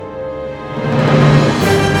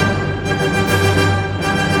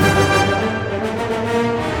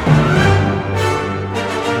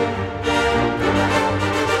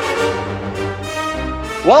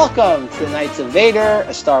Welcome to the Knights of Vader,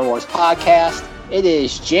 a Star Wars podcast. It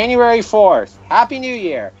is January 4th. Happy New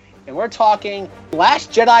Year. And we're talking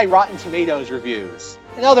Last Jedi Rotten Tomatoes reviews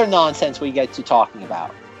and other nonsense we get to talking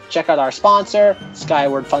about. Check out our sponsor,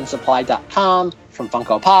 SkywardFunSupply.com, from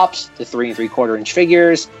Funko Pops to 3 3/4 inch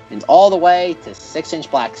figures and all the way to 6-inch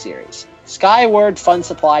Black Series.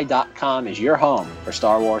 SkywardFunSupply.com is your home for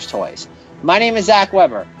Star Wars toys. My name is Zach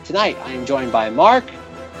Weber. Tonight I am joined by Mark.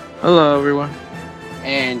 Hello, everyone.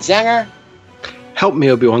 And Zenger. Help me,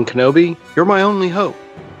 Obi-Wan Kenobi. You're my only hope.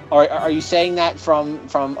 Are you saying that from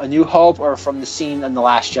A New Hope or from the scene in The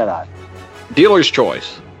Last Jedi? Dealer's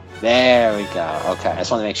choice. There we go. Okay, I just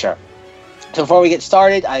want to make sure. So before we get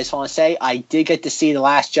started, I just want to say I did get to see The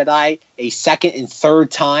Last Jedi a second and third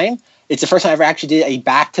time. It's the first time I ever actually did a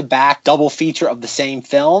back-to-back double feature of the same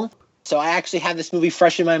film. So I actually have this movie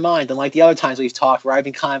fresh in my mind, unlike the other times we've talked where I've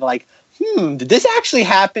been kind of like, did this actually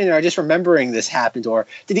happen, or just remembering this happened, or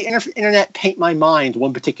did the internet paint my mind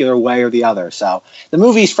one particular way or the other? So the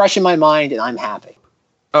movie's fresh in my mind, and I'm happy.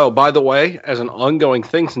 Oh, by the way, as an ongoing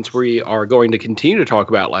thing, since we are going to continue to talk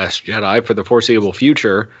about Last Jedi for the foreseeable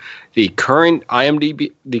future, the current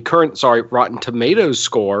Rotten Tomatoes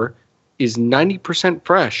score is 90%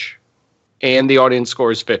 fresh, and the audience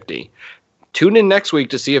score is 50. Tune in next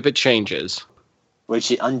week to see if it changes.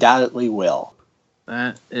 Which it undoubtedly will.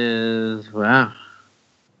 That is wow.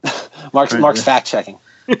 Mark's fact checking.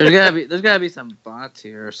 There's gotta be some bots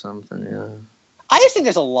here or something. Yeah. I just think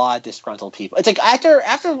there's a lot of disgruntled people. It's like after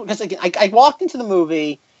because I walked into the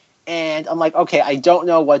movie and I'm like, okay, I don't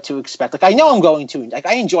know what to expect. Like I know I'm going to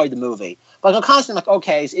I enjoyed the movie, but I'm constantly like,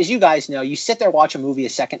 okay, as you guys know, you sit there watch a movie a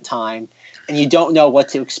second time and you don't know what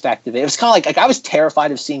to expect of it. It was kind of like I was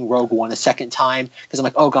terrified of seeing Rogue One a second time because I'm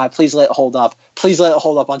like, oh god, please let it hold up. Please let it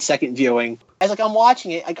hold up on second viewing. As I'm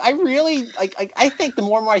watching it, I really I think the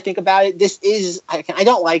more and more I think about it, this is I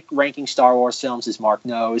don't like ranking Star Wars films, as Mark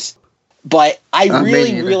knows, but I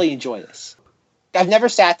really enjoy this. I've never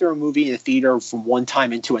sat through a movie in a theater from one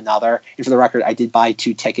time into another. And for the record, I did buy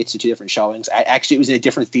 2 tickets to 2 different showings. It was in a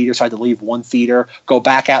different theater, so I had to leave one theater, go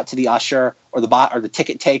back out to the usher or the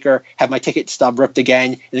ticket taker, have my ticket stub ripped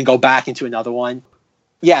again, and then go back into another one.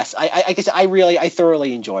 Yes, I guess I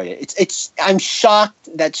thoroughly enjoyed it. I'm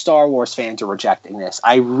shocked that Star Wars fans are rejecting this.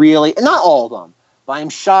 Not all of them, but I'm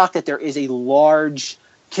shocked that there is a large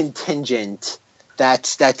contingent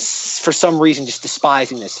that's for some reason just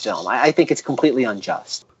despising this film. I think it's completely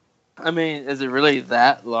unjust. I mean, is it really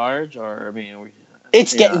that large, or I mean,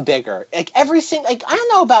 it's getting bigger. Like I don't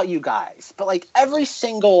know about you guys, but like every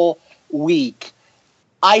single week,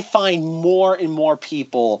 I find more and more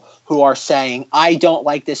people who are saying, I don't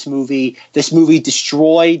like this movie. This movie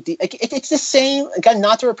destroyed it's the same, again,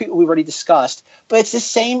 not to repeat what we've already discussed, but it's the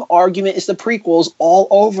same argument as the prequels all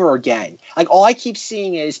over again. Like all I keep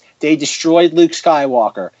seeing is they destroyed Luke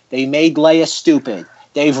Skywalker. They made Leia stupid.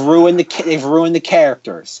 They've ruined the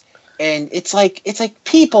characters. And it's like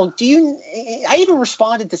people, I even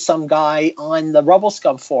responded to some guy on the Rebel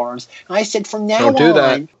Scum forums, and I said, from now on, don't do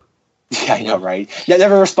that. Yeah, I know, right?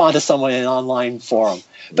 Never respond to someone in an online forum.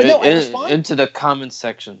 But no, I respond into the comment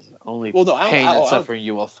sections. Only pain and suffering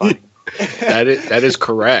you will find. That is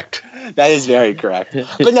correct. That is very correct.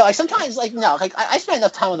 But no, sometimes I spend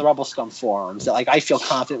enough time on the Rebel Scum forums that I feel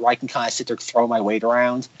confident where I can kind of sit there and throw my weight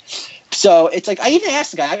around. So it's I even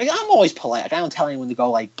asked the guy. I'm always polite. I don't tell anyone to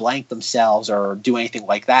go blank themselves or do anything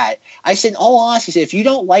like that. I said, in all honesty, if you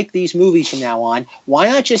don't like these movies from now on, why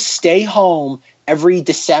not just stay home every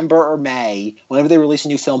December or May, whenever they release a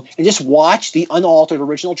new film, and just watch the unaltered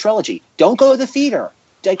original trilogy? Don't go to the theater.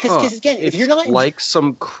 Because again, if you're not like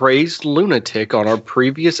some crazed lunatic on our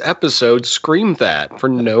previous episode screamed that for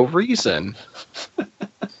no reason.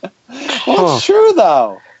 Well, it's true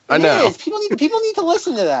though. I know. People need to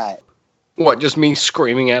listen to that. What? Just me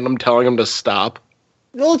screaming at them, telling them to stop?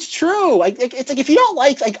 Well, it's true. It's if you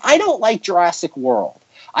don't I don't like Jurassic World.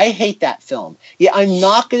 I hate that film. Yeah, I'm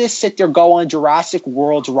not going to sit there, go on Jurassic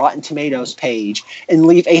World's Rotten Tomatoes page and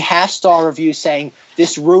leave a half-star review saying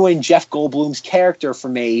this ruined Jeff Goldblum's character for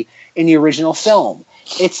me in the original film.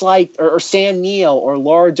 It's or Sam Neill or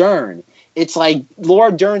Laura Dern. It's like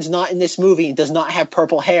Laura Dern's not in this movie and does not have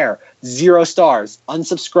purple hair. 0 stars.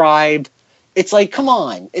 Unsubscribed. It's come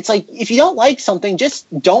on. It's if you don't like something, just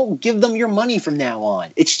don't give them your money from now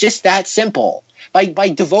on. It's just that simple. By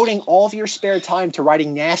devoting all of your spare time to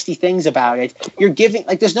writing nasty things about it, you're giving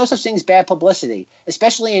there's no such thing as bad publicity,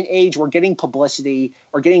 especially in an age where getting publicity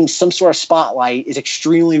or getting some sort of spotlight is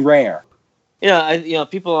extremely rare.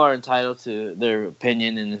 People are entitled to their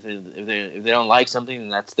opinion, and if they don't like something, then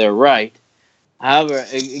that's their right. However,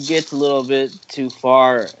 it gets a little bit too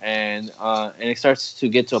far, and it starts to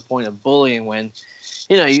get to a point of bullying when,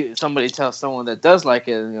 somebody tells someone that does like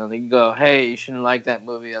it, they go, "Hey, you shouldn't like that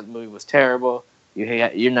movie. That movie was terrible.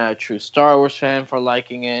 You're not a true Star Wars fan for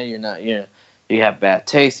liking it. You have bad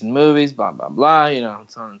taste in movies. Blah blah blah. And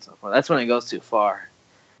so on and so forth." That's when it goes too far.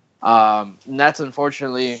 And that's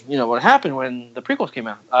unfortunately, what happened when the prequels came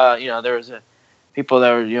out. There was people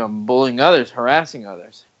that were, bullying others, harassing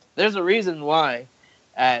others. There's a reason why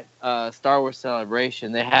at Star Wars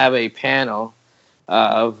Celebration they have a panel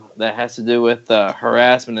that has to do with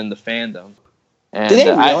harassment in the fandom. And, do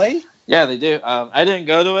they really? Yeah, they do. I didn't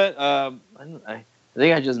go to it. I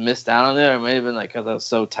think I just missed out on it. Or it might have been because I was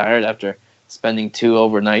so tired after spending 2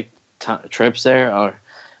 overnight trips there. Or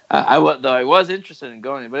I was interested in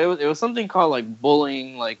going, but it was something called like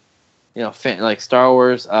bullying, like like Star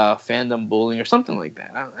Wars fandom bullying or something like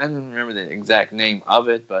that. I don't remember the exact name of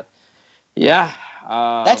it, but yeah.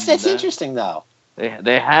 That's interesting though.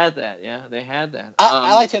 They had that, yeah. They had that.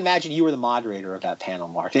 I like to imagine you were the moderator of that panel,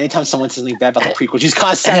 Mark. Anytime someone says something bad about the prequel, you just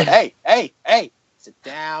constantly say, hey, sit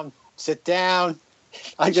down.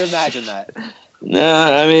 I can imagine that. No,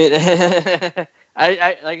 I mean,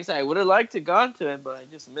 I like I said, I would have liked to gone to it, but I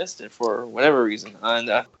just missed it for whatever reason.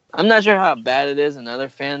 And I'm not sure how bad it is in other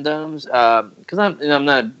fandoms, because I'm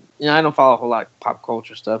not, I don't follow a whole lot of pop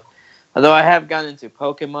culture stuff. Although I have gotten into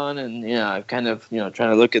Pokemon, and I've kind of trying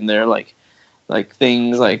to look in there like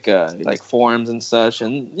things like forums and such,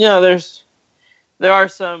 and there are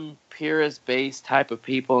some purist based type of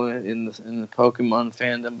people in the Pokemon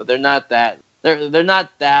fandom, but they're not that. They're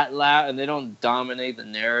not that loud, and they don't dominate the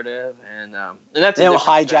narrative, and that's they don't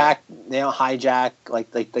hijack. They don't hijack like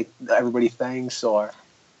everybody thinks, or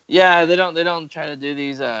yeah, they don't try to do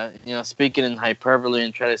these speaking in hyperbole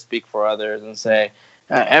and try to speak for others and say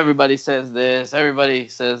everybody says this, everybody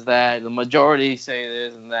says that, the majority say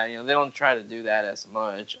this and that. They don't try to do that as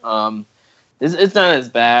much. It's not as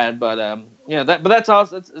bad, but that's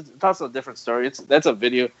also it's also a different story.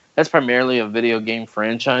 That's primarily a video game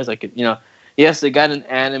franchise, Yes, they got an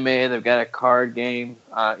anime. They've got a card game.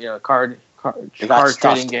 Card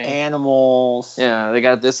trading game. Animals. Yeah, they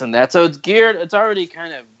got this and that. So it's already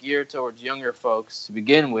kind of geared towards younger folks to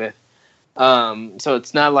begin with. So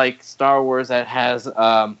it's not like Star Wars that has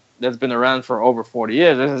that's been around for over 40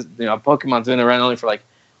 years. This is Pokemon's been around only for like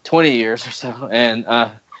 20 years or so, and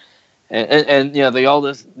the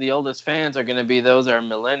oldest fans are going to be those that are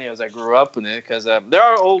millennials that grew up in it, because there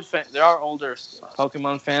are older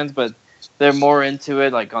Pokemon fans, but they're more into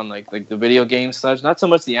it, like on like the video game stuff. Not so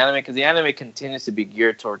much the anime, because the anime continues to be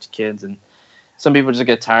geared towards kids, and some people just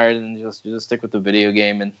get tired and just stick with the video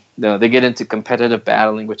game, and they get into competitive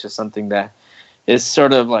battling, which is something that is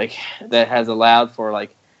sort of like that has allowed for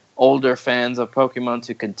like older fans of Pokemon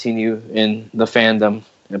to continue in the fandom.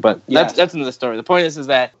 But that's another story. The point is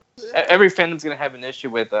that every fandom's gonna have an issue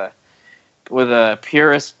with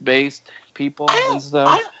purist based people and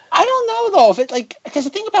stuff. I don't know though, if it because the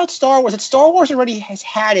thing about Star Wars, Star Wars already has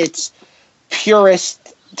had its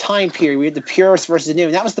purist time period. We had the purist versus the new,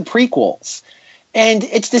 and that was the prequels, and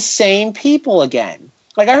it's the same people again.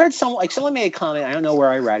 Like I heard someone made a comment. I don't know where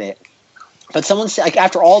I read it, but someone said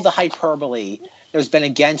after all the hyperbole there's been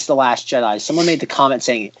against The Last Jedi, someone made the comment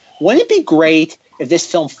saying, "Wouldn't it be great if this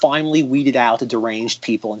film finally weeded out the deranged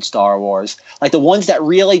people in Star Wars, like the ones that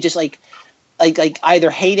really just like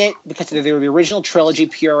either hate it because they're the original trilogy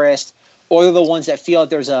purist, or they're the ones that feel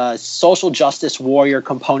that there's a social justice warrior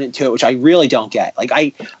component to it, which I really don't get."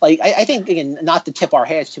 I think, again, not to tip our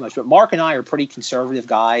heads too much, but Mark and I are pretty conservative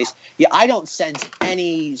guys. Yeah, I don't sense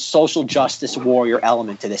any social justice warrior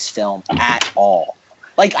element to this film at all.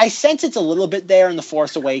 I sense it's a little bit there in The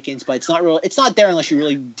Force Awakens, but it's not there unless you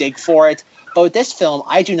really dig for it. But with this film,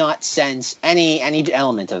 I do not sense any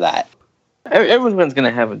element of that. Everyone's going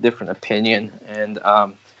to have a different opinion, and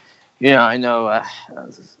I know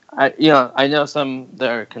I know some that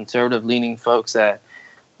are conservative leaning folks that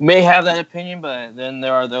may have that opinion, but then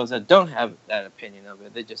there are those that don't have that opinion of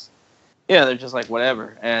it. They just they're just like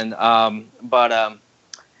whatever. And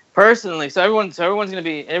personally, everyone's going to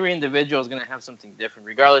be, every individual is going to have something different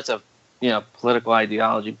regardless of political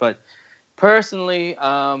ideology. But personally,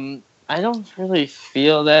 I don't really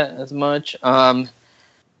feel that as much.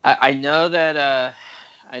 I know that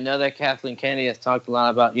Kathleen Kennedy has talked a lot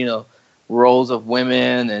about roles of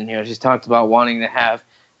women, and she's talked about wanting to have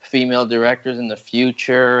female directors in the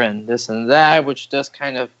future and this and that, which does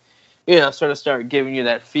kind of sort of start giving you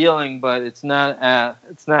that feeling, but it's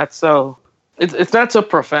not so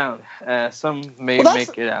profound as some may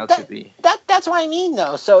make it out to be. That's what I mean,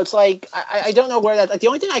 though. So it's like I don't know where that. The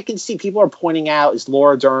only thing I can see people are pointing out is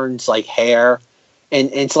Laura Dern's hair.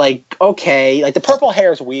 and it's like, okay, like the purple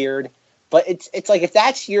hair is weird, but it's like if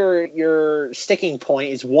that's your sticking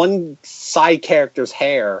point is one side character's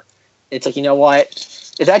hair, it's like, you know what?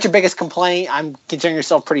 If that's your biggest complaint, I'm considering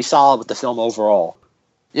yourself pretty solid with the film overall.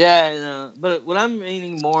 Yeah, but what I'm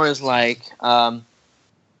meaning more is like, I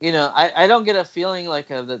don't get a feeling like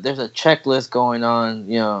that there's a checklist going on,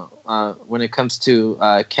 when it comes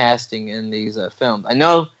to casting in these films. I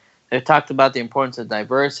know they've talked about the importance of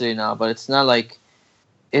diversity now, but it's not like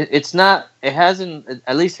it hasn't,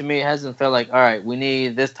 at least to me, it hasn't felt like, all right, we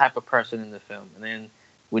need this type of person in the film, and then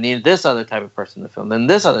we need this other type of person in the film, then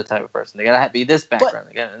this other type of person. They gotta be this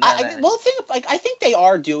background. I think they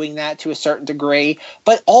are doing that to a certain degree,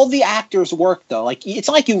 but all the actors work though. Like, it's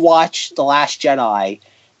not like you watch The Last Jedi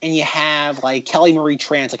and you have like Kelly Marie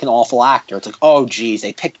Trant's like an awful actor. It's like, oh geez,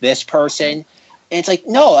 they picked this person, and it's like,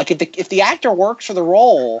 no, like if the actor works for the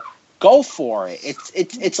role, go for it.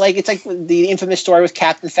 It's like the infamous story with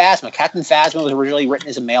Captain Phasma. Captain Phasma was originally written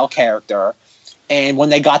as a male character, and when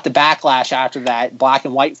they got the backlash after that black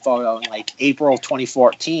and white photo in like April of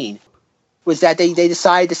 2014, was that they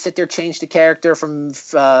decided to sit there, change the character from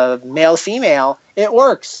male to female. It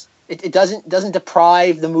works. It doesn't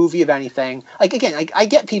deprive the movie of anything. Like, again, I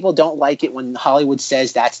get people don't like it when Hollywood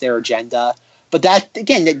says that's their agenda. But that,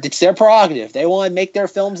 again, it's their prerogative. They want to make their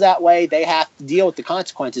films that way. They have to deal with the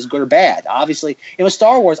consequences, good or bad. Obviously, with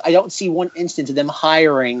Star Wars, I don't see one instance of them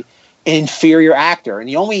hiring an inferior actor. And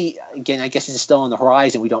the only, again, I guess it's still on the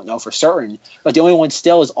horizon. We don't know for certain. But the only one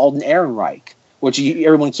still is Alden Ehrenreich, which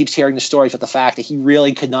everyone keeps hearing the stories about the fact that he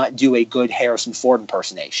really could not do a good Harrison Ford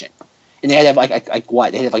impersonation. And they had to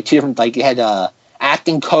have They had like two different, like they had a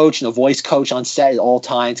acting coach and a voice coach on set at all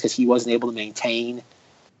times because he wasn't able to maintain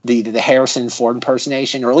the Harrison Ford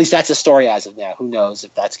impersonation, or at least that's the story as of now. Who knows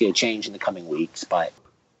if that's going to change in the coming weeks? But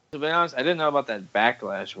to be honest, I didn't know about that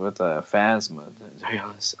backlash with Phasma. To be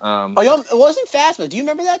honest, it wasn't Phasma. Do you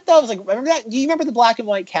remember that though? I was like, remember that? Do you remember the black and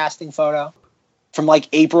white casting photo from like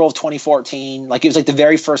April of 2014? Like, it was like the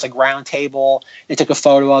very first like round table. They took a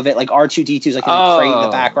photo of it. Like R2-D2's like in the crate in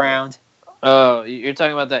the background. Oh, you're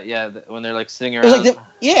talking about that? Yeah, when they're like singing around. It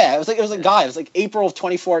was a guy. It was like April of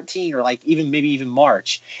 2014, or like even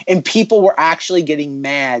March, and people were actually getting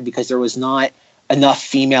mad because there was not enough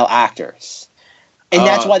female actors, and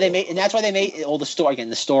that's why they made all the story. Again,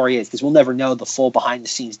 the story is because we'll never know the full behind the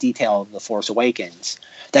scenes detail of The Force Awakens.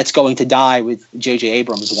 That's going to die with J.J.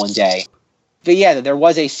 Abrams one day. But yeah, there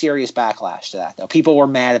was a serious backlash to that, though. People were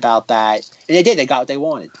mad about that, and they did. They got what they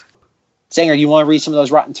wanted. Zenger, you want to read some of those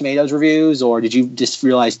Rotten Tomatoes reviews, or did you just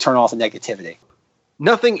realize turn off the negativity?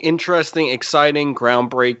 Nothing interesting, exciting,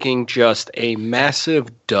 groundbreaking, just a massive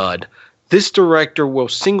dud. This director will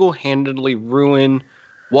single-handedly ruin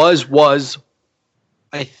I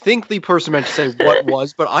think the person meant to say what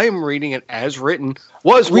was, but I am reading it as written.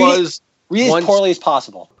 Read as poorly as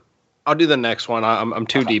possible. I'll do the next one. I'm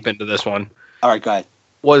too deep into this one. All right, go ahead.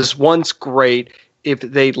 Was once great. If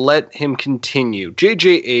they let him continue,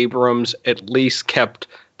 J.J. Abrams at least kept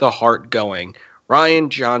the heart going. Rian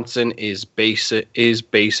Johnson is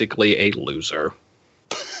basically a loser.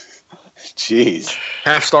 Jeez.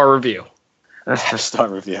 Half-star review. Half-star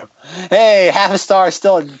review. Hey, half a star,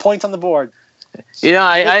 still points on the board.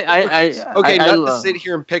 To sit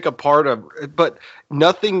here and pick apart but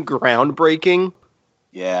nothing groundbreaking.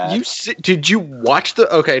 Yeah. Did you watch the?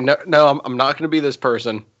 Okay, no, I'm not going to be this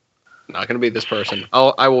person. Not going to be this person.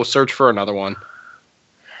 I will search for another one.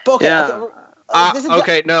 Okay. Yeah. I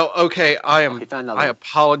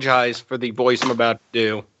apologize for the voice I'm about to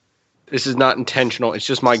do. This is not intentional. It's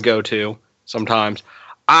just my go-to sometimes.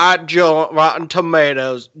 I join Rotten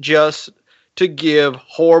Tomatoes just to give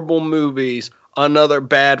horrible movies another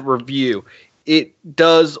bad review. It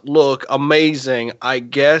does look amazing. I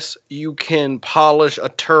guess you can polish a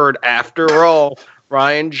turd after all.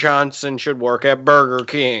 Rian Johnson should work at Burger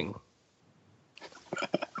King.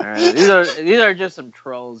 All right, these are just some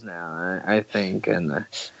trolls now, I think, what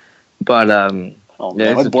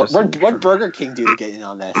Burger King do to get in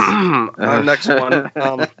on this? Next one.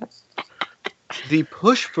 The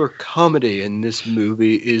push for comedy in this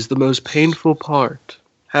movie is the most painful part.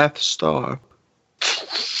 Half star.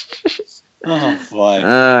 Oh boy!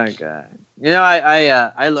 Oh god!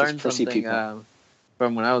 I learned something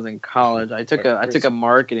from when I was in college. I took a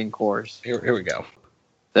marketing course. Here we go.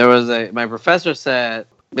 There was my professor said,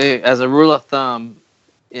 as a rule of thumb,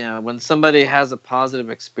 when somebody has a positive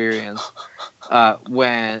experience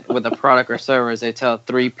with a product or service, they tell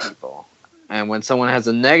 3 people, and when someone has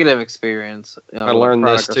a negative experience, I learned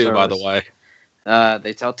this too, service, by the way.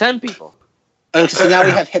 They tell 10 people. So now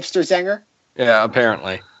we have hipster Zenger. Yeah,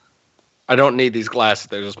 apparently. I don't need these glasses.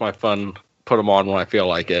 They're just my fun put them on when I feel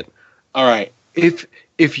like it. All right.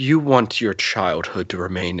 If you want your childhood to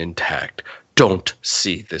remain intact, don't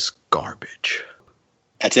see this garbage.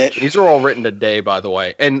 That's it. These are all written today, by the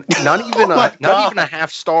way, and not even not even a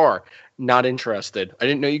half star. Not interested. I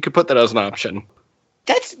didn't know you could put that as an option.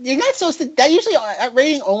 You're not supposed to. That usually that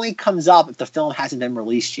rating only comes up if the film hasn't been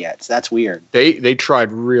released yet. So that's weird. They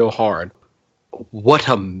tried real hard. What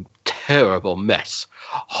a terrible mess!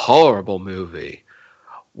 Horrible movie.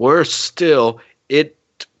 Worse still, it.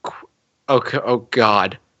 Okay. Oh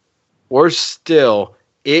God. Worse still,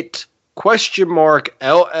 it ?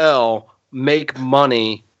 LL make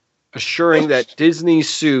money, assuring that Disney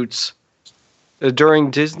suits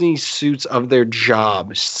during Disney suits of their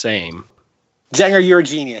job. Same. Zenger, you're a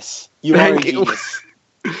genius. You are a genius.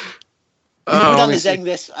 You put down the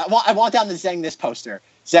ZengThis. I want down the ZengThis poster.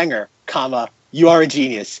 Zenger, comma, you are a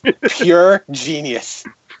genius. Pure genius.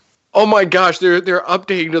 Oh my gosh, they're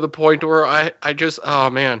updating to the point where I just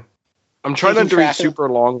man. I'm trying not to read super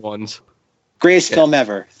long ones. Greatest film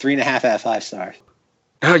ever. 3.5 out of 5 stars.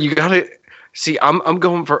 Oh, you gotta see. I'm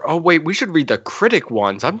going for. Oh wait, we should read the critic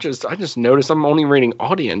ones. I just noticed I'm only reading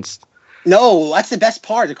audience. No, that's the best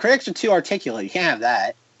part. The critics are too articulate. You can't have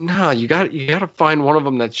that. No, you got to find one of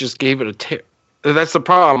them that just gave it a tip. That's the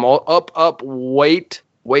problem. Up.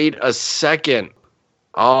 Wait a second.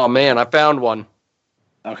 Oh man, I found one.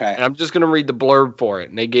 Okay. And I'm just gonna read the blurb for it,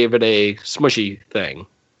 and they gave it a smushy thing.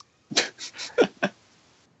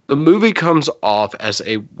 The movie comes off as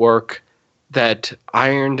a work that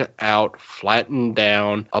ironed out, flattened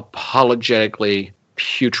down, apologetically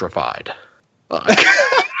putrefied. All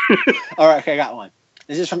right, okay, I got one.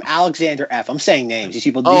 This is from Alexander F. I'm saying names. These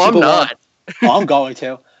people. I'm not. I'm going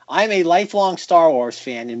to. I'm a lifelong Star Wars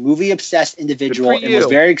fan and movie-obsessed individual and was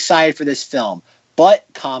very excited for this film. But,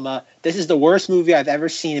 comma, this is the worst movie I've ever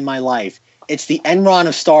seen in my life. It's the Enron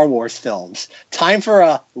of Star Wars films. Time for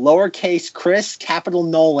a lowercase Chris, capital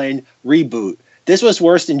Nolan reboot. This was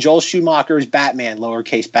worse than Joel Schumacher's Batman,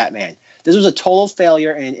 lowercase Batman. This was a total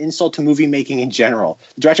failure and an insult to movie making in general.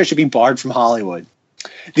 The director should be barred from Hollywood.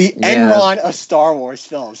 The Enron of Star Wars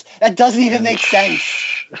films. That doesn't even make sense.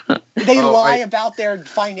 They lie about their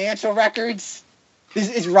financial records.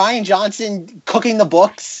 Is Ryan Johnson cooking the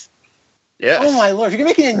books? Yeah. Oh my lord! If you're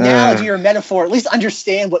making an analogy or a metaphor, at least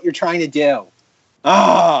understand what you're trying to do.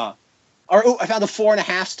 I found a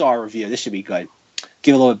 4.5 star review. This should be good.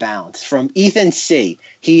 Give a little balance from Ethan C.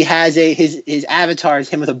 He has his avatar is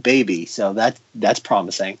him with a baby, so that's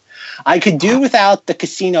promising. I could do without the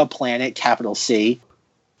casino planet, capital C,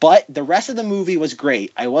 but the rest of the movie was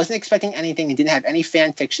great. I wasn't expecting anything and didn't have any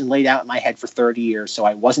fan fiction laid out in my head for 30 years, so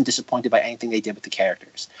I wasn't disappointed by anything they did with the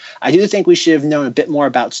characters. I do think we should have known a bit more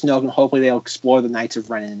about Snoke, and hopefully they'll explore the Knights of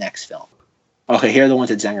Ren in the next film. Okay, here are the ones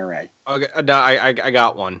that Zenger read. Okay, no, I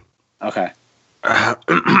got one. Okay.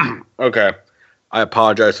 Okay. I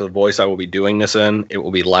apologize for the voice I will be doing this in. It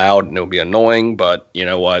will be loud and it will be annoying, but you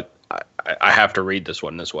know what? I have to read this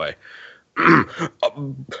one this way.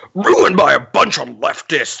 Ruined by a bunch of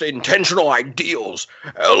leftist intentional ideals.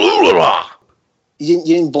 You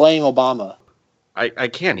didn't blame Obama. I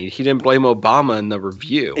can't. He didn't blame Obama in the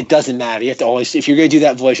review. It doesn't matter. You have to always, if you're going to do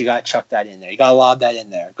that voice, you got to chuck that in there. You got to lob that in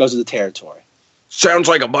there. It goes with the territory. Sounds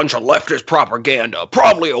like a bunch of leftist propaganda.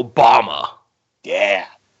 Probably Obama. Yeah.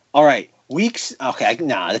 All right. Weeks. Okay. The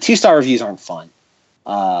 2-star reviews aren't fun.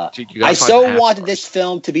 I so wanted this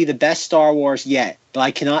film to be the best Star Wars yet, but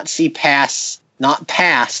I cannot see past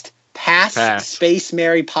Space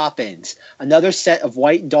Mary Poppins, another set of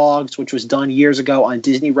white dogs, which was done years ago on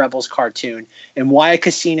Disney Rebels cartoon, and why a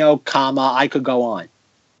casino, comma, I could go on.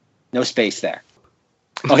 No space there.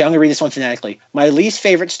 Okay, I'm going to read this one phonetically. My least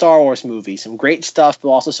favorite Star Wars movie. Some great stuff, but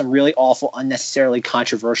also some really awful, unnecessarily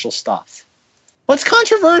controversial stuff. What's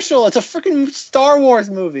controversial? It's a freaking Star Wars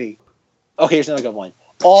movie. Okay, here's another good one.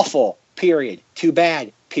 Awful, period. Too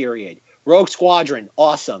bad, period. Rogue Squadron,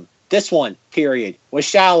 awesome. This one, period, was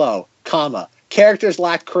shallow, comma. Characters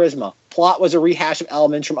lacked charisma. Plot was a rehash of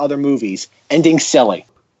elements from other movies. Ending silly.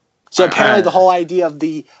 So apparently the whole idea of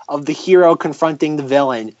the hero confronting the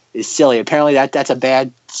villain is silly. Apparently that's a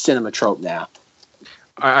bad cinema trope now.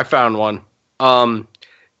 I found one.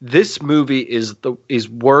 This movie is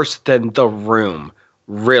worse than The Room.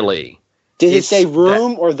 Really. Did it say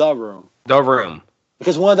Room or The Room? The Room.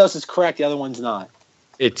 Because one of those is correct, the other one's not.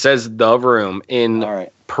 It says The Room in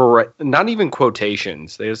right. Not even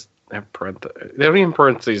quotations. They just have parentheses. They don't even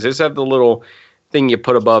parentheses. They just have the little thing you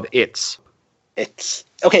put above it's. It's.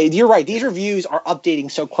 Okay, you're right. These reviews are updating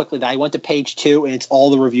so quickly that I went to page 2 and it's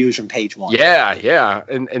all the reviews from page 1. Yeah.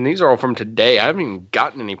 And these are all from today. I haven't even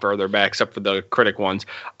gotten any further back except for the critic ones.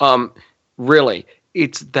 Really,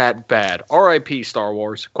 It's that bad. R.I.P. Star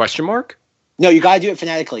Wars? Question mark? No, you gotta do it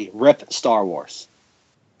phonetically. Rip Star Wars.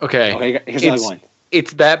 Okay. Okay, here's another one.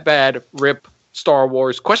 It's that bad. Rip Star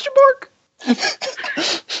Wars? Question mark?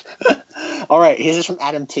 All right, here's this from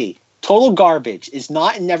Adam T. Total garbage is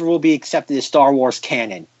not and never will be accepted as Star Wars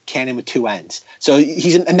canon. Canon with two N's. So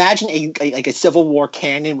he's imagine a Civil War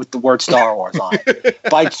canon with the word Star Wars on it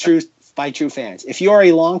by true fans. If you are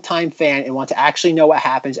a longtime fan and want to actually know what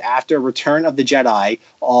happens after Return of the Jedi,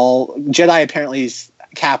 all Jedi apparently is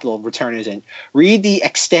capital, Return isn't. Read the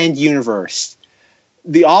Extend Universe.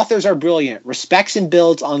 The authors are brilliant, respects and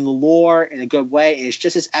builds on the lore in a good way, and it's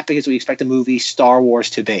just as epic as we expect a movie Star Wars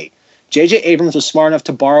to be. J.J. Abrams was smart enough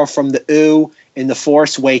to borrow from the OO in The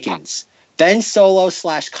Force Awakens. Ben Solo /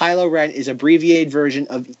 Kylo Ren is an abbreviated version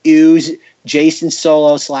of OO's Jason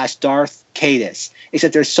Solo / Darth Caedus,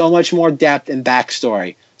 except there's so much more depth and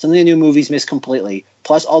backstory. Something the new movies miss completely.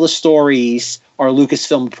 Plus, all the stories are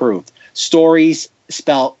Lucasfilm approved. Stories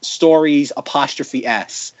spelled stories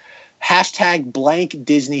 '*S. Hashtag blank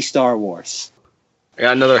Disney Star Wars. I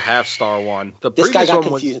got another half star one. This guy got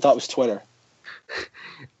confused and thought it was Twitter.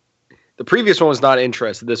 The previous one was not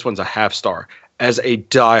interested. This one's a half star. As a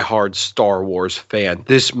diehard Star Wars fan,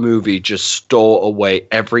 this movie just stole away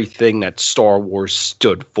everything that Star Wars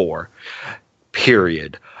stood for.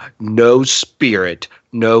 Period. No spirit,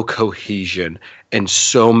 no cohesion, and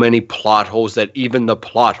so many plot holes that even the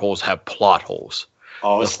plot holes have plot holes.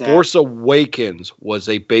 Oh, The Force Awakens was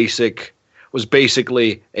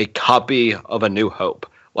basically a copy of A New Hope.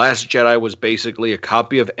 Last Jedi was basically a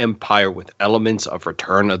copy of Empire with elements of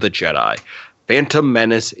Return of the Jedi. Phantom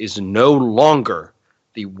Menace is no longer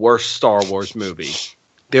the worst Star Wars movie.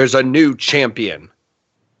 There's a new champion,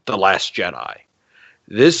 The Last Jedi.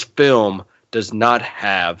 This film does not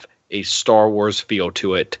have a Star Wars feel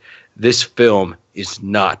to it. This film is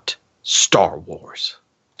not Star Wars.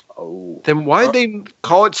 Oh. Then why did they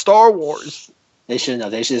call it Star Wars? They should know.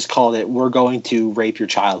 They should just call it "We're going to rape your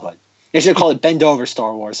childhood." They should call it "Bend Over,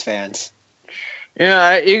 Star Wars fans."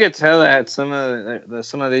 Yeah, you could tell that some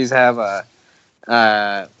of these have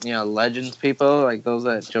legends people, like those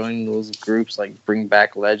that join those groups, like bring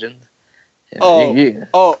back legends. Yeah,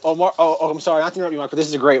 I'm sorry, not to interrupt you, Mark, but this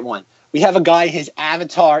is a great one. We have a guy. His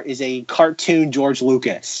avatar is a cartoon George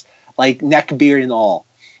Lucas, like neck, beard, and all.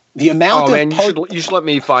 The amount of you should let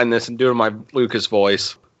me find this and do it in my Lucas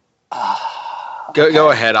voice. Okay.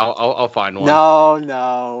 Go ahead. I'll find one.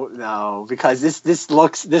 No, because this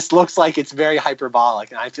looks like it's very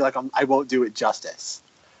hyperbolic, and I feel like I won't do it justice.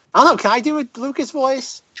 I don't know. Can I do a Lucas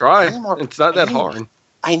voice? Try. It's not that hard.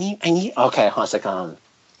 I need. Okay, hold on a second.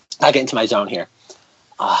 I'll get into my zone here.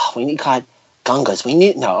 We need Gungas. We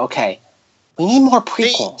need more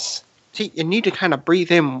prequels. See, you need to kind of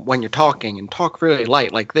breathe in when you're talking and talk really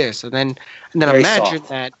light like this, and then Very imagine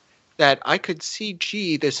soft. that I could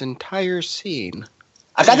CG this entire scene.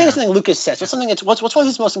 I think it's something Lucas says. What's one of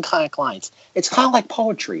his most iconic lines? It's kind of like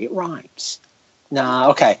poetry. It rhymes. Nah,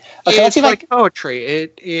 okay. Let's see if like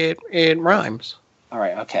poetry. It rhymes. All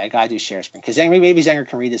right, okay. I gotta do share screen because maybe Zenger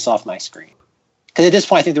can read this off my screen. Because at this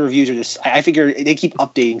point, I think the reviews are just. I figure they keep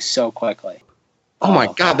updating so quickly. Oh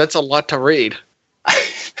my God, that's a lot to read.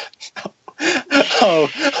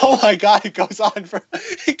 Oh my God! It goes on.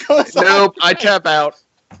 Nope, I tap out.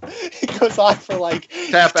 It goes on for like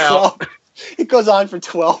tap 12, out. It goes on for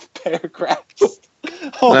 12 paragraphs.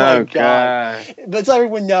 Oh my God! But let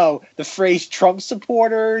everyone know the phrase "Trump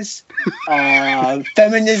supporters,"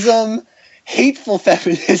 feminism, hateful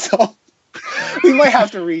feminism. We might have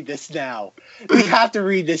to read this now.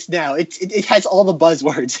 It has all the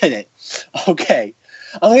buzzwords in it. Okay.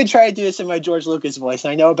 I'm going to try to do this in my George Lucas voice,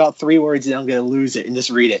 and I know about 3 words, and I'm going to lose it and just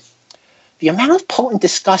read it. The amount of potent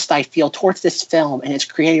disgust I feel towards this film and its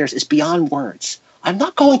creators is beyond words. I'm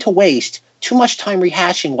not going to waste too much time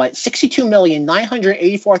rehashing what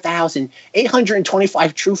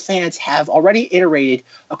 62,984,825 true fans have already iterated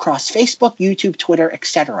across Facebook, YouTube, Twitter,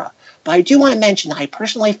 etc. But I do want to mention that I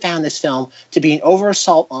personally found this film to be an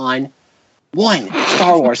overassault on 1.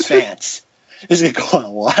 Star Wars fans. This is going to go on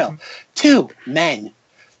a while. 2. Men.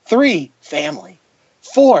 3. Family.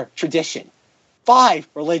 4. Tradition. 5.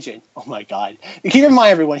 Religion. Oh my God. Keep in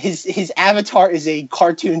mind, everyone, his avatar is a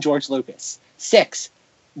cartoon George Lucas. 6.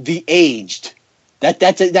 The aged.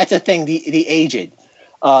 That's a thing. The aged.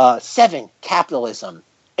 7. Capitalism.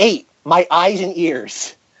 8. My eyes and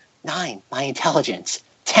ears. 9. My intelligence.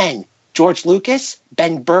 10. George Lucas,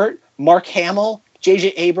 Ben Burt, Mark Hamill, J.J.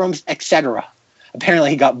 Abrams, etc. Apparently,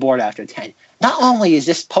 he got bored after 10. Not only is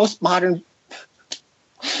this postmodern.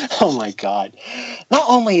 Oh my God. Not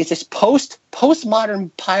only is this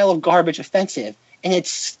postmodern pile of garbage offensive, in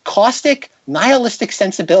its caustic, nihilistic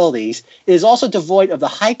sensibilities, it is also devoid of the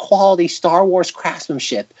high-quality Star Wars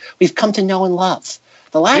craftsmanship we've come to know and love.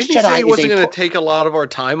 The Last Did you say Jedi he is wasn't going to take a lot of our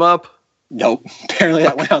time up? Nope. Apparently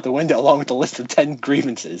that went out the window along with the list of 10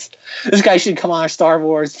 grievances. This guy should come on our Star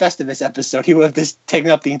Wars Festivus episode. He would have just taken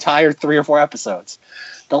up the entire 3 or 4 episodes.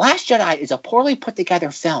 The Last Jedi is a poorly put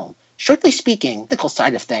together film. Strictly speaking, the technical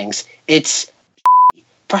side of things, it's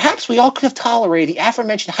perhaps we all could have tolerated the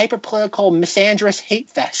aforementioned hyper-political, misandrous hate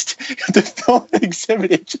fest the film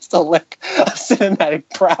exhibited just a lick of cinematic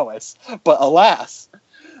prowess. But alas,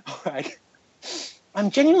 all right, I'm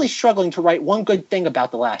genuinely struggling to write one good thing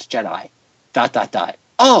about The Last Jedi. ...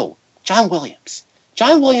 Oh, John Williams.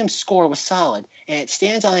 John Williams' score was solid, and it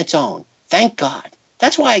stands on its own. Thank God.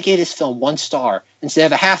 That's why I gave this film 1 star instead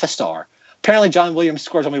of a half a star. Apparently, John Williams'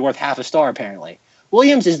 score is only worth half a star, apparently.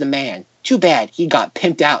 Williams is the man. Too bad he got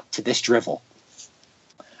pimped out to this drivel.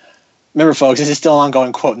 Remember, folks, this is still an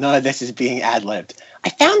ongoing quote. None of this is being ad-libbed. I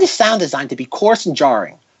found this sound design to be coarse and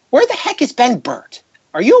jarring. Where the heck is Ben Burt?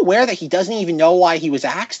 Are you aware that he doesn't even know why he was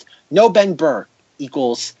axed? No Ben Burt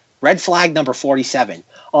equals red flag number 47.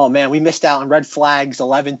 Oh, man, we missed out on red flags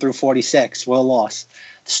 11 through 46. What a loss.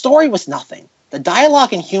 The story was nothing. The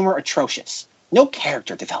dialogue and humor atrocious. No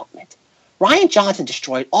character development. Rian Johnson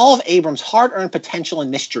destroyed all of Abrams' hard-earned potential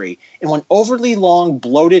and mystery in one overly long,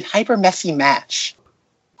 bloated, hyper-messy match.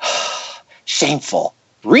 Shameful.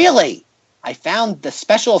 Really? I found the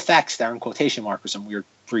special effects, there in quotation marks for some weird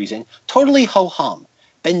reason, totally ho-hum.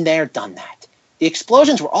 Been there, done that. The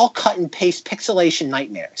explosions were all cut-and-paste pixelation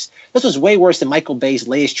nightmares. This was way worse than Michael Bay's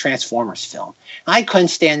latest Transformers film. I couldn't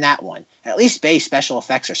stand that one. At least Bay's special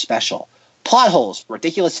effects are special. Plot holes,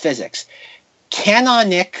 ridiculous physics,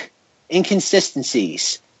 canonic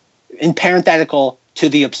inconsistencies, in parenthetical to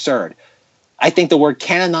the absurd. I think the word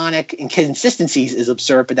canonic inconsistencies is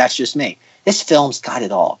absurd, but that's just me. This film's got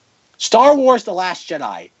it all. Star Wars The Last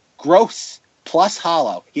Jedi, gross plus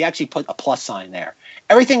hollow. He actually put a plus sign there.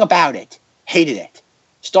 Everything about it, hated it.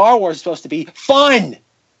 Star Wars is supposed to be fun.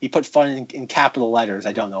 He put fun in capital letters.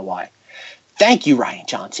 I don't know why. Thank you, Rian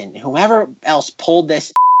Johnson, and whoever else pulled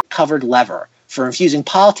this covered lever for infusing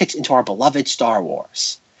politics into our beloved Star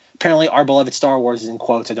Wars. Apparently, our beloved Star Wars is in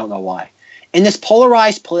quotes. I don't know why. In this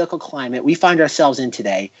polarized political climate we find ourselves in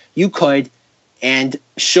today, you could and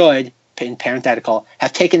should, in parenthetical,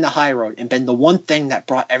 have taken the high road and been the one thing that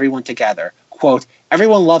brought everyone together. Quote,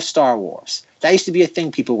 everyone loves Star Wars. That used to be a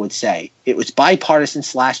thing people would say. It was bipartisan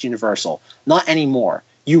 / universal. Not anymore.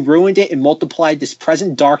 You ruined it and multiplied this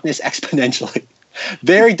present darkness exponentially.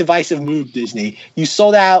 Very divisive move, Disney. You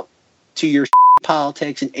sold out to your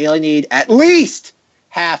politics and alienated at least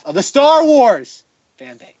half of the Star Wars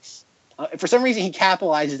fan base. For some reason, he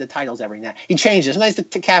capitalizes the titles every now. He changes. Sometimes the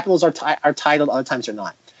capitals are titled, other times they're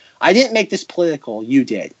not. I didn't make this political. You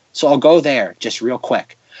did. So I'll go there just real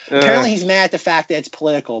quick. Apparently, he's mad at the fact that it's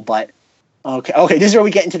political, but okay. This is where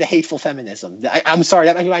we get into the hateful feminism. I'm sorry,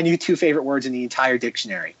 that might be my new 2 favorite words in the entire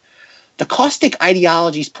dictionary. The caustic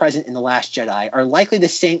ideologies present in The Last Jedi are likely the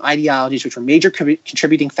same ideologies which were major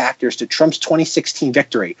contributing factors to Trump's 2016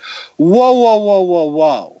 victory.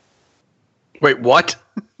 Whoa. Wait, what?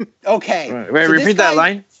 Okay. Wait, so repeat that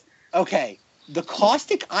line? Okay. The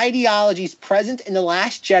caustic ideologies present in The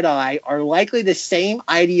Last Jedi are likely the same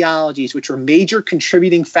ideologies which were major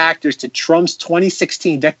contributing factors to Trump's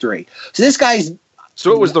 2016 victory. So this guy's...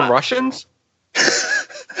 So it was the Russians?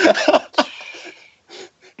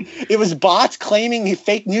 It was bots claiming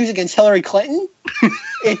fake news against Hillary Clinton?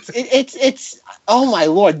 It's oh my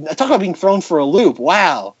Lord. Talk about being thrown for a loop.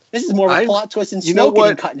 Wow. This is more of a plot twist than Snoke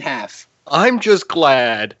getting cut in half. I'm just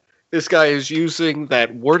glad this guy is using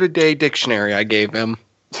that word-a-day dictionary I gave him.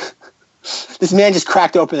 This man just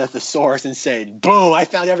cracked open a thesaurus and said, boom, I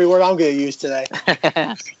found every word I'm going to use today.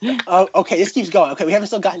 Okay, this keeps going. Okay, we haven't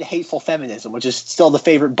still gotten to hateful feminism, which is still the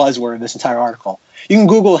favorite buzzword in this entire article. You can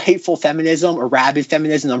Google hateful feminism or rabid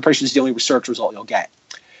feminism. I'm pretty sure it's the only research result you'll get.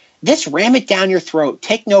 This ram it down your throat,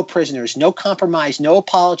 take no prisoners, no compromise, no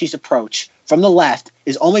apologies approach from the left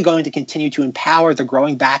is only going to continue to empower the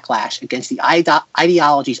growing backlash against the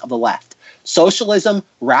ideologies of the left. Socialism,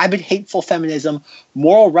 rabid hateful feminism,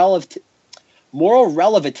 moral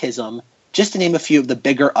relativism, just to name a few of the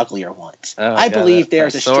bigger, uglier ones. I believe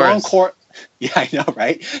there's a strong core... Yeah, I know,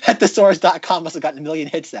 right? At thesaurus.com must have gotten 1 million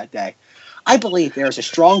hits that day. I believe there is a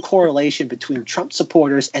strong correlation between Trump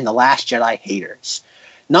supporters and The Last Jedi haters.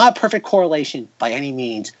 Not a perfect correlation by any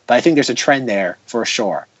means, but I think there's a trend there for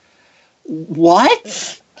sure.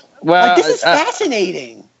 What? Well, this is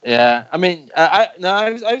fascinating. Yeah, I mean,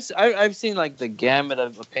 I've seen like the gamut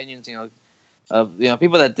of opinions. You know, of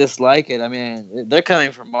people that dislike it. I mean, they're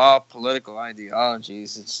coming from all political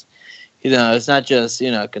ideologies. It's it's not just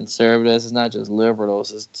conservatives. It's not just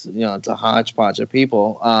liberals. It's it's a hodgepodge of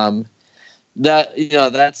people.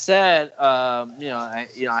 That said,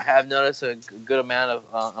 I have noticed a good amount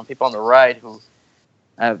of people on the right who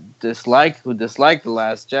dislike The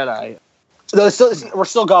Last Jedi. We're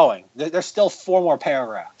still going. There's still 4 more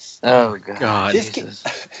paragraphs. Oh God!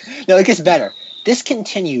 No, it gets better. This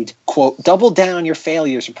continued, quote, double down on your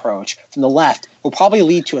failures approach from the left will probably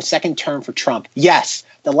lead to a second term for Trump. Yes,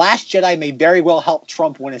 The Last Jedi may very well help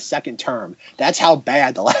Trump win a second term. That's how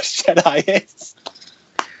bad The Last Jedi is.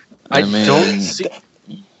 I don't see...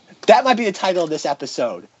 That might be the title of this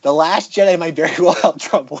episode. The Last Jedi might very well help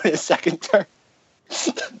Trump win a second term.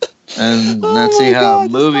 And let's see how a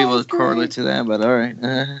movie will correlate to that, but all right.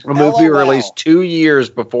 A movie released 2 years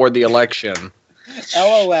before the election.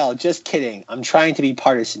 LOL, just kidding. I'm trying to be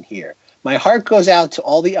partisan here. My heart goes out to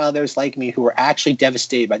all the others like me who were actually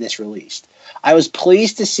devastated by this release. I was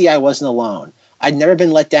pleased to see I wasn't alone. I'd never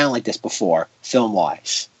been let down like this before,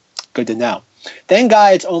 film-wise. Good to know. Thank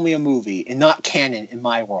God it's only a movie and not canon in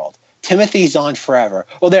my world. Timothy's on forever.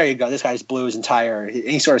 Well, there you go. This guy just blew his entire...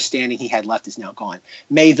 Any sort of standing he had left is now gone.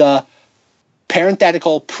 May the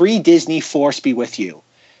parenthetical pre-Disney force be with you.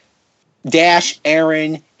 Dash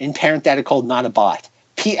Aaron in parenthetical not a bot.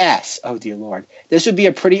 P.S. Oh, dear Lord. This would be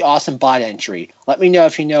a pretty awesome bot entry. Let me know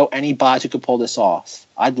if you know any bots who could pull this off.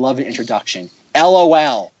 I'd love an introduction.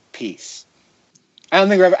 LOL. Peace. I don't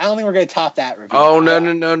think we're going to top that review. Oh, no.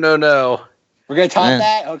 We're going to top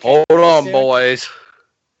that? Okay. Hold on, boys.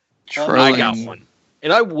 I got one.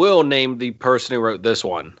 And I will name the person who wrote this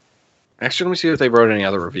one. Actually, let me see if they wrote any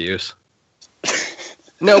other reviews.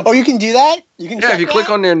 No. Oh, you can do that? You can. Yeah, if you click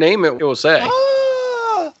on their name, it will say.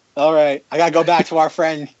 Ah! All right. I got to go back to our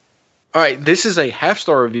friend. All right. This is a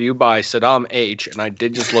half-star review by Saddam H. And I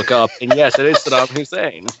did just look up. And yes, it is Saddam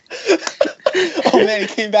Hussein. Oh, man. He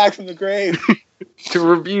came back from the grave. To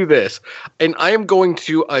review this. And I am going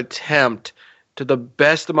to attempt to the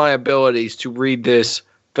best of my abilities to read this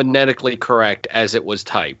phonetically correct as it was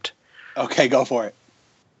typed. Okay, go for it.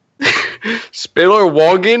 Spiller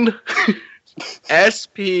Wogan,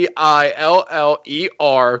 SPILLER.WARNUNG.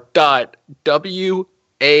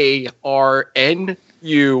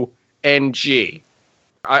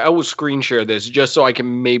 I will screen share this just so I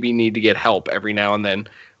can maybe need to get help every now and then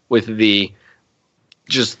with the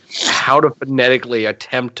just how to phonetically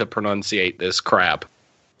attempt to pronunciate this crap.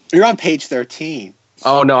 You're on page 13.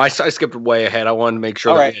 Oh, no, I skipped way ahead. I wanted to make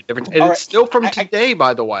sure that we had different... And it's still from today,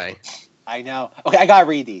 by the way. I know. Okay, I got to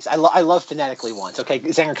read these. I love phonetically ones. Okay,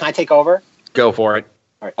 Zenger, can I take over? Go for it.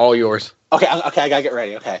 All right. All yours. Okay, I got to get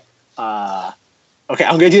ready. Okay. I'm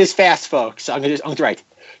going to do this fast, folks. I'm going to write.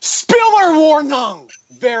 Spiller Warnung!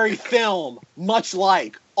 Very film. Much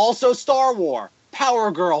like. Also Star Wars. Power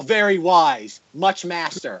Girl. Very wise. Much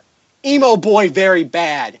master. Emo Boy. Very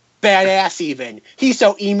bad. Badass even. He's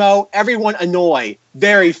so emo, everyone annoy.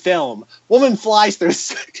 Very film. Woman flies through...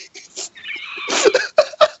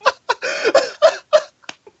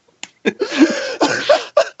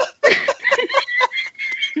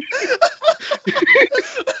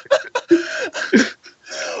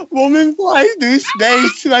 Woman flies through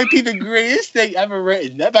space might be the greatest thing ever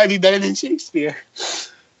written. That might be better than Shakespeare.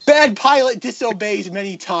 Bad pilot disobeys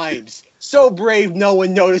many times. So brave no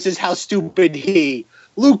one notices how stupid he...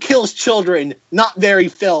 Luke kills children, not very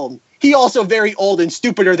film. He also very old and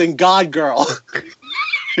stupider than God Girl.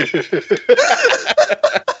 This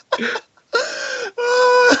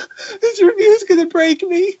review is going to break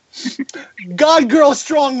me. God Girl,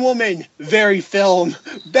 strong woman, very film.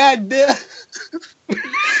 Bad Bill.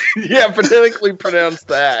 Yeah, phonetically pronounce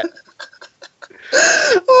that.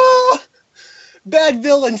 Bad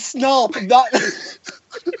villain, snulp, not...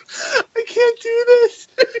 I can't do this.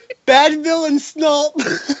 Bad villain, snulp.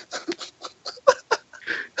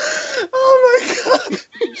 Oh my God.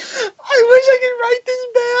 I wish I could write this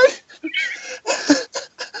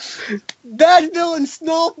bad. Bad villain,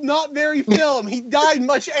 snulp, not very film. He died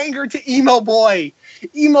much anger to Emo Boy.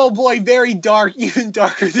 Emo Boy, very dark, even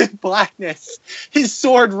darker than blackness. His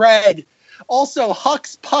sword red. Also,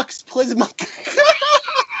 Hux, Pux, Plisma.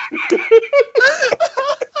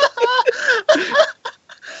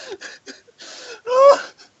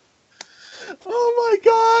 Oh my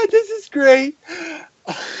God, this is great.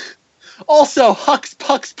 Also, Hux,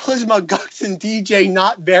 Pux, Plisma, Gux, and DJ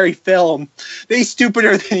not very film. They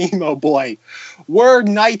stupider than Emo Boy. Were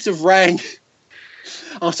Knights of Ren.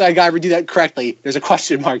 Oh, sorry, I gotta redo that correctly. There's a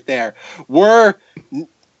question mark there. Were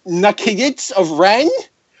Nakidits of Ren?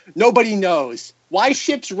 Nobody knows. Why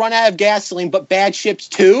ships run out of gasoline, but bad ships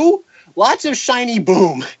too? Lots of shiny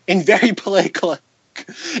boom and very political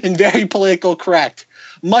correct.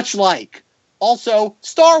 Much like. Also,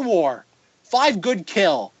 Star Wars. 5 good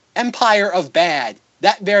kill. Empire of bad.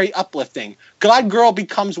 That very uplifting. God Girl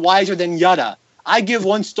becomes wiser than Yoda. I give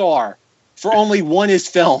 1 star. For only 1 is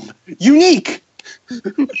film. Unique.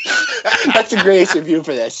 That's the greatest review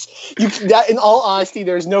for this. In all honesty,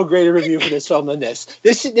 there's no greater review for this film than this.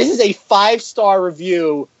 This is a 5-star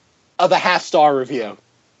review of a half-star review.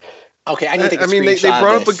 Okay, I need to take a screenshot. They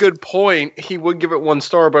brought up a good point. He would give it 1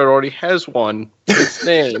 star, but it already has one. Its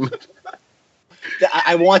name.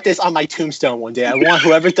 I want this on my tombstone one day. I want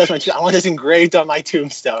whoever does my tombstone, I want this engraved on my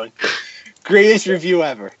tombstone. Greatest review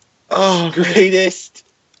ever. Oh, greatest.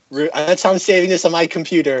 That's how I'm saving this on my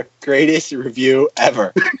computer. Greatest review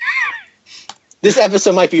ever. This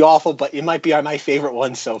episode might be awful, but it might be my favorite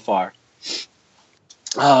one so far.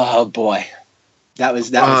 Oh boy, that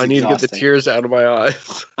was. I need to get the tears out of my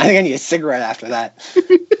eyes. I think I need a cigarette after that.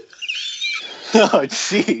 Oh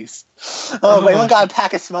jeez. Oh, anyone got a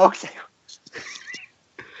pack of smokes?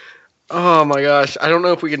 Oh my gosh, I don't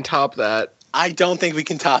know if we can top that. I don't think we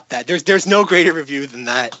can top that. There's no greater review than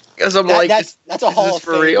that. Because I'm that's a Hall of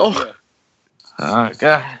Fame for real. Review. Oh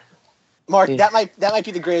god, Mark, that might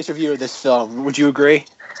be the greatest review of this film. Would you agree?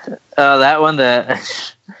 Oh, that one.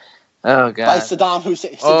 Oh god. By Saddam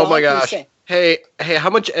Hussein. Oh my gosh. Hey, how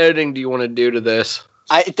much editing do you want to do to this?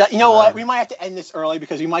 You know what? We might have to end this early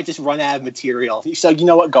because we might just run out of material. So you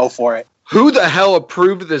know what? Go for it. Who the hell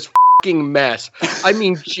approved this fucking mess? I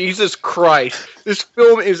mean, Jesus Christ. This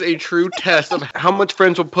film is a true test of how much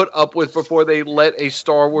friends will put up with before they let a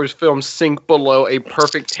Star Wars film sink below a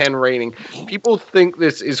perfect 10 rating. People think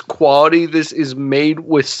this is quality. This is made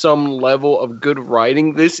with some level of good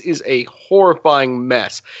writing. This is a horrifying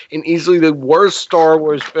mess and easily the worst Star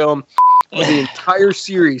Wars film of the entire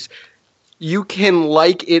series. You can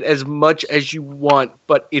like it as much as you want,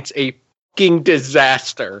 but it's a fucking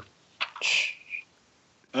disaster.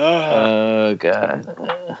 Oh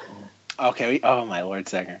god. Okay. Oh my Lord,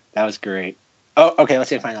 Zenger, that was great. Oh, okay. Let's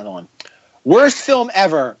see if I find another one. Worst film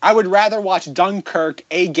ever. I would rather watch Dunkirk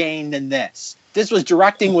again than this.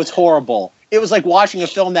 Directing was horrible. It was like watching a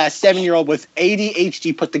film that a 7-year-old with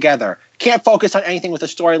ADHD put together. Can't focus on anything with a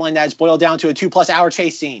storyline that is boiled down to a 2+ hour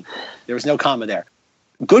chase scene. There was no comma there.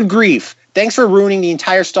 Good grief. Thanks for ruining the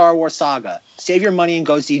entire Star Wars saga. Save your money and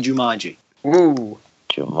go see Jumanji. Ooh.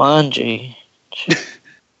 Jumanji.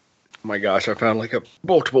 Oh my gosh, I found like a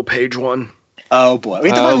multiple page one. Oh boy.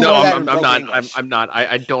 No, I'm not.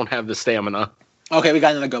 I don't have the stamina. Okay, we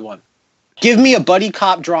got another good one. Give me a buddy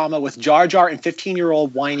cop drama with Jar Jar and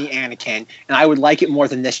 15-year-old whiny Anakin, and I would like it more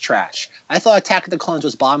than this trash. I thought Attack of the Clones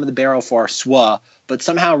was bottom of the barrel for SWA, but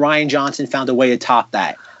somehow Rian Johnson found a way to top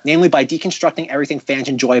that. Namely by deconstructing everything fans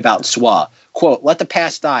enjoy about SWA. Quote, let the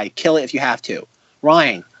past die. Kill it if you have to.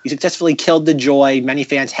 Ryan, you successfully killed the joy many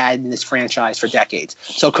fans had in this franchise for decades.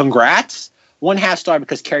 So congrats. 1.5 star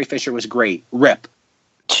because Carrie Fisher was great. RIP.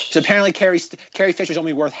 So apparently Carrie Fisher's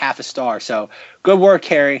only worth 0.5 star. So good work,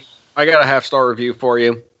 Carrie. I got a 0.5 star review for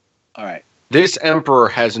you. All right. This emperor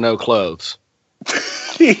has no clothes.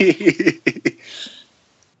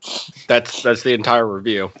 That's the entire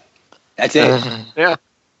review. That's it. Yeah.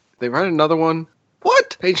 They write another one.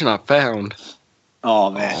 What? Page not found.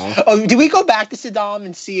 Oh man. Oh, did we go back to Saddam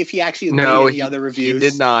and see if he actually made any other reviews? He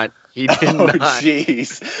did not. He did not.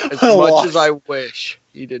 Jeez. As much as I wish,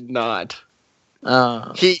 he did not.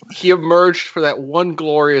 He emerged for that one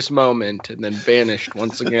glorious moment and then vanished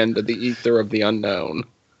once again to the ether of the unknown.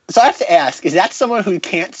 So I have to ask, is that someone who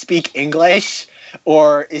can't speak English?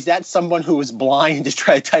 Or is that someone who was blind and just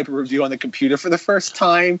tried to type a review on the computer for the first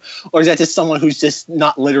time? Or is that just someone who's just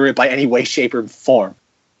not literate by any way, shape, or form?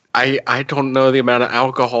 I don't know the amount of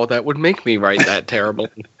alcohol that would make me write that terribly.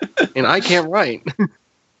 And I can't write.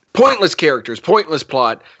 Pointless characters, pointless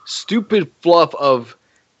plot, stupid fluff of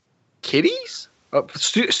kitties?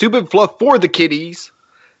 Stupid fluff for the kiddies.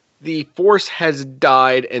 The Force has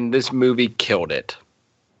died, and this movie killed it.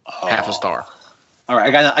 0.5 star. All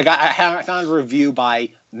right, I found a review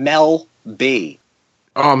by Mel B.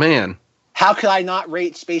 Oh man, how could I not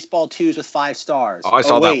rate Spaceball 2s with 5 stars? Oh, I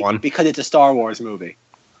saw that one because it's a Star Wars movie.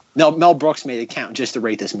 No, Mel Brooks made it count just to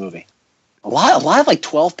rate this movie. A lot of like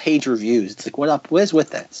 12-page reviews. It's like, what is with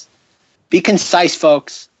this? Be concise,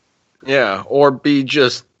 folks. Yeah, or be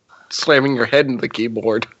just slamming your head into the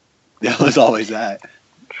keyboard. Yeah, there's always that.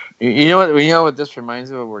 You know what this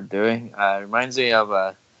reminds me of what we're doing? It reminds me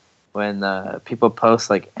of when people post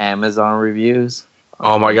like Amazon reviews.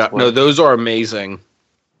 Oh my god. No, those are amazing.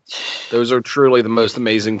 Those are truly the most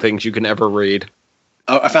amazing things you can ever read.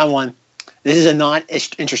 Oh, I found one. This is a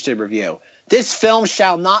not-interested review. This film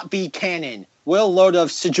shall not be canon. Will load of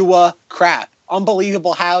Sijua crap.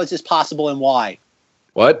 Unbelievable. How is this possible and why?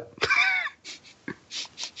 What?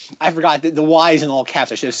 I forgot. The Y is in all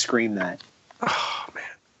caps. I should have screamed that. Oh,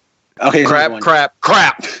 man. Okay.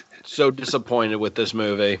 Crap. So disappointed with this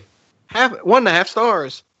movie. 1.5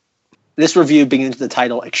 stars. This review begins with the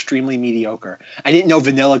title, Extremely Mediocre. I didn't know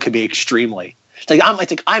vanilla could be extremely.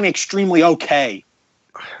 I'm extremely okay.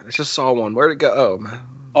 I just saw one. Where'd it go? Oh, man.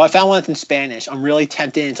 Oh, I found one that's in Spanish. I'm really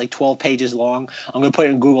tempted. It's like 12 pages long. I'm going to put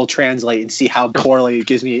it in Google Translate and see how poorly it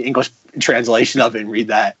gives me an English translation of it and read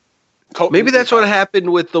that. Maybe that's what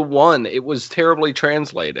happened with the one. It was terribly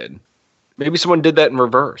translated. Maybe someone did that in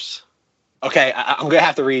reverse. Okay, I'm going to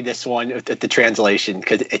have to read this one at the translation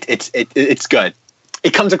because it's good.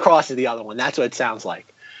 It comes across as the other one. That's what it sounds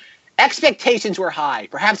like. Expectations were high.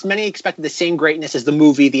 Perhaps many expected the same greatness as the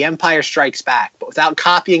movie The Empire Strikes Back, but without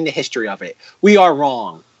copying the history of it. We are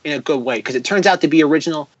wrong in a good way because it turns out to be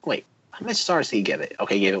original. Wait, how many stars did he give it?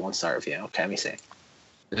 Okay, he gave it 1 star review. Okay, let me see.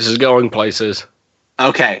 This is going places.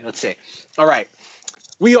 Okay, let's see. All right.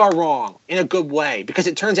 We are wrong in a good way because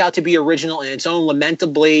it turns out to be original in its own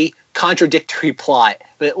lamentably contradictory plot,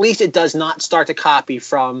 but at least it does not start to copy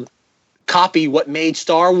what made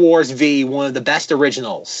Star Wars V one of the best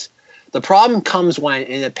originals. The problem comes when,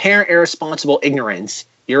 in apparent irresponsible ignorance,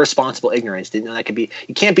 didn't know that could be,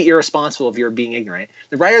 you can't be irresponsible if you're being ignorant.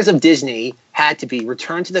 The writers of Disney had to be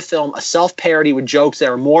returned to the film a self-parody with jokes that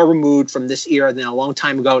are more removed from this era than a long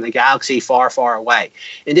time ago in a galaxy far, far away.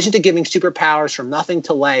 In addition to giving superpowers from nothing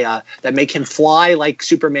to Leia that make him fly like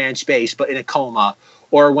Superman in space, but in a coma,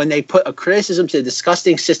 or when they put a criticism to the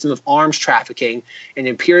disgusting system of arms trafficking and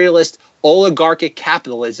imperialist oligarchic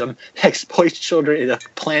capitalism that exploits children in a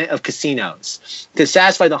planet of casinos to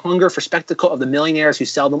satisfy the hunger for spectacle of the millionaires who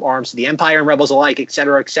sell them arms to the Empire and rebels alike,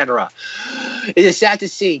 etc., etc. It is sad to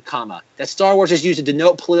see, that Star Wars is used to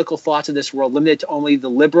denote political thoughts of this world limited to only the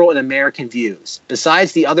liberal and American views.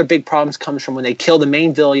 Besides, the other big problems comes from when they kill the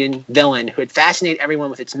main villain who had fascinated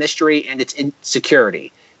everyone with its mystery and its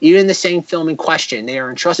insecurity. Even in the same film in question, they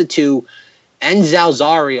are entrusted to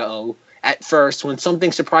Enzalzario at first when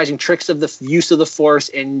something surprising tricks of the use of the Force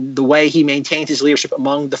and the way he maintains his leadership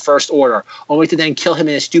among the First Order, only to then kill him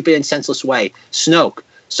in a stupid and senseless way. Snoke,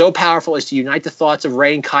 so powerful as to unite the thoughts of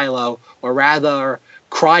Rey and Kylo, or rather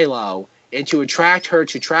Krylo, and to attract her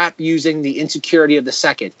to trap using the insecurity of the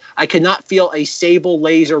second. I could not feel a sable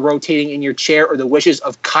laser rotating in your chair or the wishes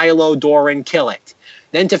of Kylo Doran kill it.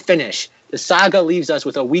 Then to finish, the saga leaves us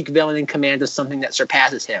with a weak villain in command of something that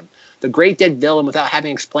surpasses him. The great dead villain, without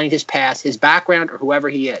having explained his past, his background, or whoever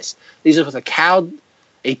he is, leaves us with a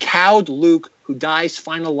cowed Luke who dies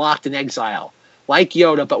final locked in exile, like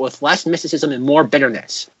Yoda, but with less mysticism and more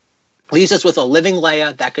bitterness. Leaves us with a living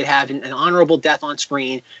Leia that could have an honorable death on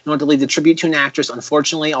screen in order to leave the tribute to an actress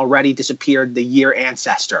unfortunately already disappeared the year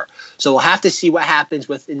ancestor. So we'll have to see what happens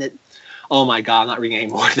within the... Oh my God, I'm not reading any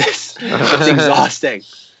more of this. It's exhausting.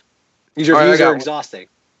 These reviews are exhausting.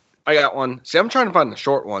 I got one. See, I'm trying to find the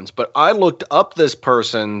short ones, but I looked up this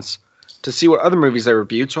person's to see what other movies they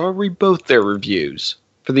reviewed, so I'll read both their reviews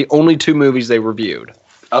for the only 2 movies they reviewed.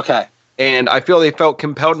 Okay. And I feel they felt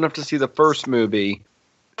compelled enough to see the first movie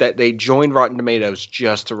that they joined Rotten Tomatoes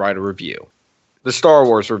just to write a review. The Star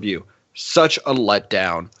Wars review. Such a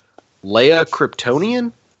letdown. Leia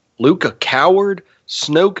Kryptonian? Luke a coward?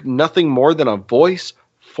 Snoke nothing more than a voice?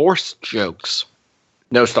 Force jokes.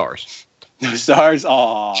 No stars. No stars?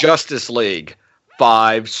 Aww. Justice League.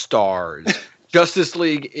 5 stars. Justice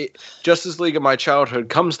League of my childhood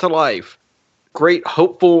comes to life. Great,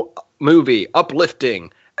 hopeful movie.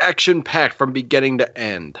 Uplifting. Action-packed from beginning to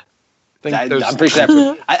end. I'm pretty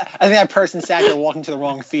sure I think that person sat there walking to the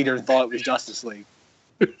wrong theater and thought it was Justice League.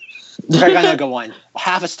 I got another one.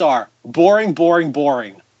 0.5 star. Boring.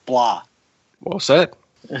 Blah. Well said.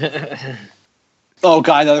 Oh,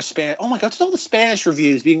 God, another Spanish. Oh, my God, it's all the Spanish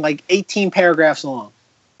reviews being like 18 paragraphs long.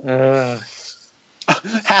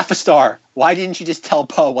 0.5 star. Why didn't you just tell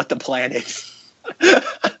Poe what the plan is?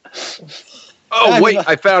 Oh, wait,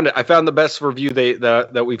 I found it. I found the best review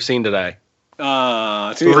that we've seen today. 3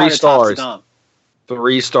 stars.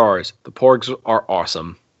 3 stars. The Porgs are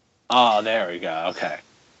awesome. Oh, there we go. Okay.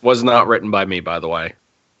 Was not written by me, by the way.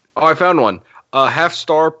 Oh, I found one. 0.5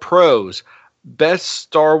 star pros. Best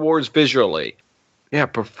Star Wars visually. Yeah,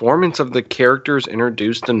 performance of the characters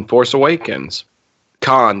introduced in Force Awakens.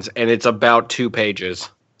 Cons, and it's about 2 pages.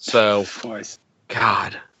 So, of course.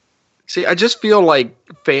 God. See, I just feel like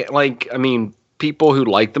people who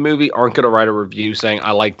like the movie aren't going to write a review saying,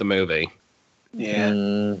 I like the movie. Yeah.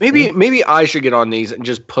 Maybe I should get on these and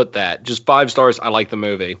just put that. Just 5 stars, I like the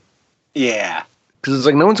movie. Yeah. Because it's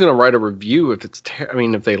like no one's going to write a review if it's.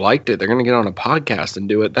 If they liked it, they're going to get on a podcast and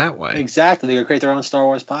do it that way. Exactly. They're going to create their own Star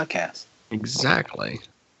Wars podcast. Exactly.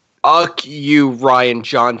 Uck you, Ryan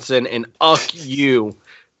Johnson, and uck you,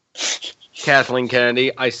 Kathleen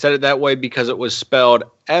Kennedy. I said it that way because it was spelled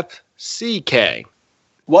FCK.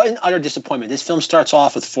 What an utter disappointment. This film starts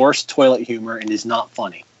off with forced toilet humor and is not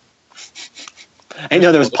funny. I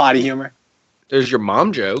know there was potty humor. There's your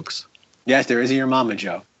mom jokes. Yes, there is a your mama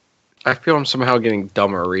joke. I feel I'm somehow getting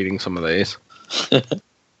dumber reading some of these.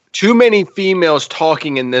 Too many females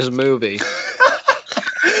talking in this movie.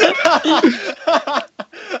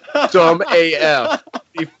 Dumb AF.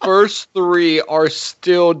 The first three are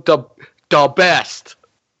still the best.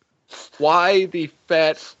 Why the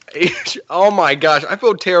fat age? Oh my gosh, I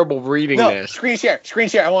feel terrible reading this. Screen share.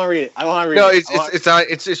 I want to read it. No,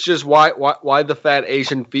 it's just why the fat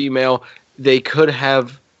Asian female. They could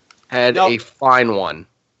have had a fine one.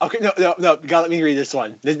 Okay, no. God, let me read this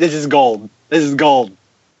one. This is gold. This is gold.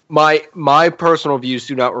 My personal views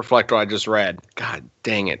do not reflect what I just read. God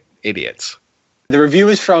dang it, idiots. The review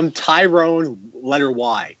is from Tyrone letter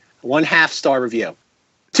Y. 1/2 star review.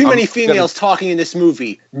 Too many females talking in this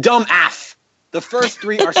movie. Dumb F. The first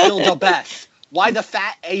three are still the best. Why the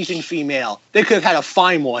fat Asian female? They could have had a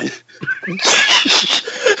fine one. For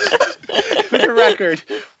the record,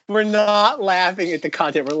 we're not laughing at the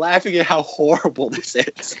content. We're laughing at how horrible this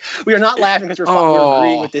is. We are not laughing because we're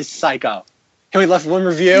agreeing with this psycho. Can we left one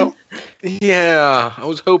review? Yeah, I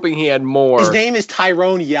was hoping he had more. His name is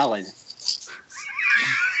Tyrone Yellen.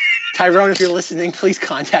 Tyrone, if you're listening, please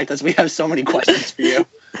contact us. We have so many questions for you.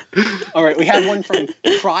 All right, we have one from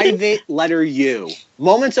Private Letter U.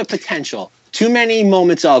 Moments of potential. Too many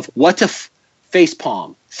moments of what to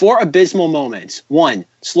facepalm. 4 abysmal moments. 1.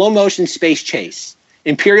 Slow motion space chase.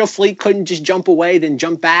 Imperial fleet couldn't just jump away, then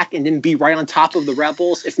jump back, and then be right on top of the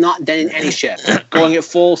rebels. If not, then in any ship. Going at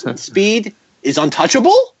full speed is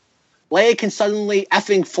untouchable? Leia can suddenly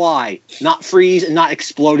effing fly, not freeze, and not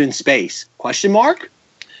explode in space. Question mark?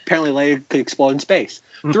 Apparently Leia could explode in space.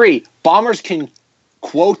 3. Bombers can,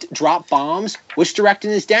 quote, drop bombs. Which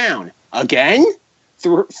direction is down? Again?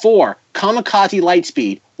 4. Kamikaze light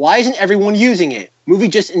speed. Why isn't everyone using it? Movie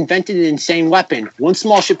just invented an insane weapon. One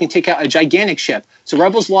small ship can take out a gigantic ship. So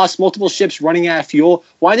rebels lost multiple ships running out of fuel.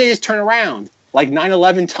 Why didn't they just turn around? Like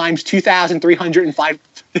 9/11 times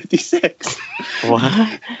 2,356.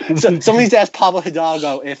 What? So somebody's asked Pablo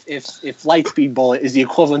Hidalgo if Lightspeed Bullet is the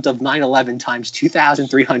equivalent of 9/11 times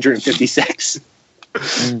 2,356.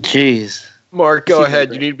 Jeez. Mark, go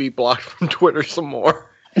ahead. You need to be blocked from Twitter some more.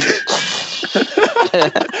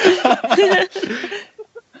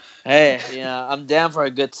 Hey, I'm down for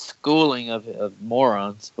a good schooling of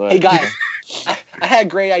morons. But hey guys, I had a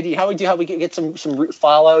great idea. How we get some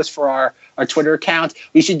follows for our Twitter account?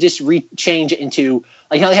 We should just change it into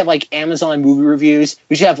like how they have like Amazon movie reviews.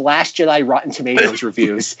 We should have Last Jedi Rotten Tomatoes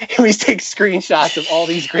reviews. And we just take screenshots of all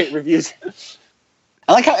these great reviews.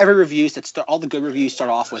 I like how every reviews all the good reviews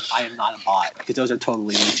start off with "I am not a bot" because those are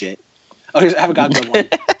totally legit. Okay, I haven't got a good one.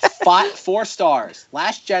 4 stars.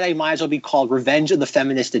 Last Jedi might as well be called Revenge of the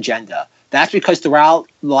Feminist Agenda. That's because throughout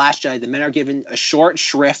The Last Jedi, the men are given a short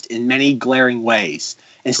shrift in many glaring ways.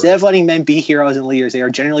 Instead of letting men be heroes and leaders, they are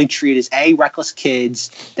generally treated as A, reckless kids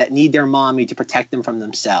that need their mommy to protect them from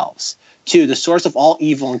themselves. 2, the source of all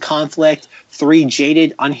evil and conflict. 3,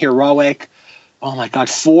 jaded, unheroic. Oh my God.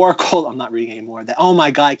 4, cold. I'm not reading anymore. Oh my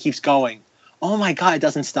God, it keeps going. Oh my God, it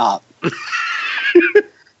doesn't stop.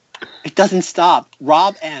 It doesn't stop.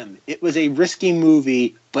 Rob M. It was a risky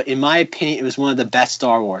movie, but in my opinion, it was one of the best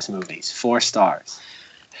Star Wars movies. 4 stars.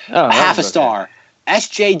 Half a star.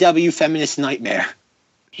 SJW Feminist Nightmare.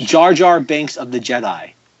 Jar Jar Binks of the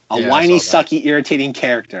Jedi. A whiny, sucky, irritating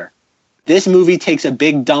character. This movie takes a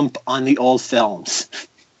big dump on the old films.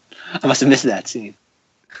 I must have missed that scene.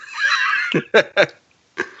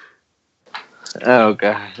 Oh,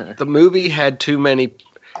 God. The movie had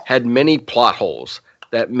many plot holes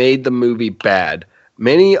that made the movie bad.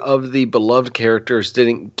 Many of the beloved characters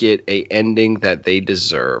didn't get a ending that they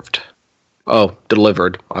deserved. Oh,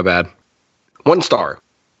 delivered. My bad. 1 star.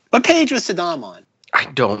 What page was Saddam on? I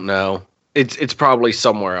don't know. It's probably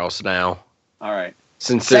somewhere else now. All right.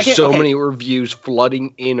 Since there's so many reviews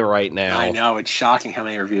flooding in right now. I know. It's shocking how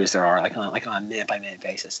many reviews there are, like on a minute-by-minute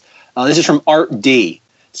basis. This is from Art D.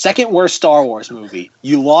 Second worst Star Wars movie.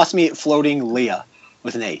 You lost me at floating Leia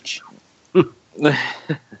with an H.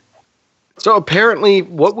 So apparently,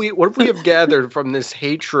 what we have gathered from this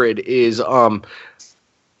hatred is,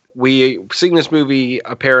 we seeing this movie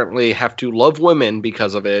apparently have to love women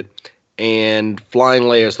because of it, and flying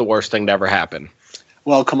Leia is the worst thing to ever happen.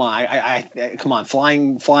 Well, come on, come on,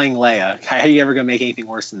 flying Leia. How are you ever gonna make anything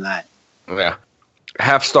worse than that? Yeah.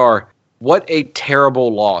 Half star. What a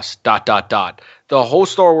terrible loss. ... The whole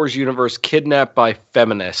Star Wars universe kidnapped by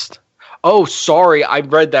feminists. Oh, sorry, I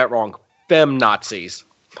read that wrong. Fem Nazis.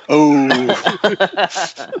 Oh.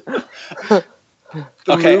 The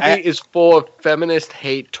movie is full of feminist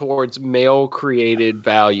hate towards male-created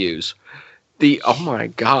values. Oh my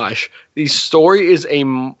gosh, the story is a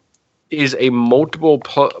multiple.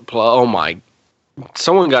 Oh my!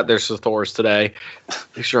 Someone got their thesaurus today.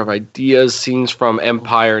 Picture of ideas, scenes from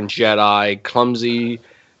Empire and Jedi, clumsily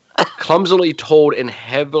told and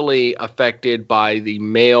heavily affected by the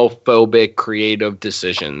male-phobic creative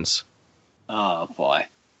decisions. Oh boy!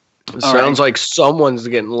 Sounds like someone's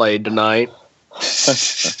getting laid tonight. All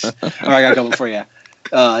right, I got a couple for you.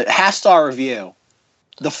 Half star review.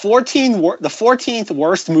 The 14th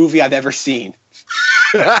worst movie I've ever seen.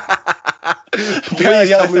 Please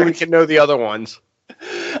tell me we can know the other ones.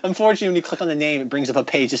 Unfortunately, when you click on the name, it brings up a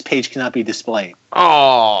page. This page cannot be displayed.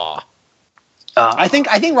 Oh. I think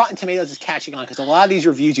Rotten Tomatoes is catching on because a lot of these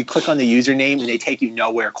reviews, you click on the username and they take you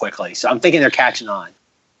nowhere quickly. So I'm thinking they're catching on.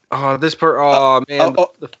 Oh, man.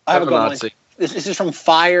 I have a good one. This is from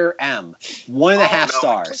Fire M. 1.5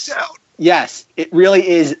 stars. Yes, it really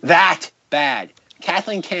is that bad.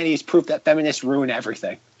 Kathleen Kennedy is proof that feminists ruin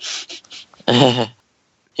everything. You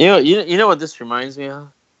know what this reminds me of?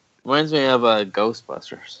 Reminds me of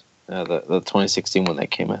Ghostbusters, the 2016 one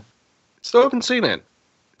that came out. Still haven't seen it.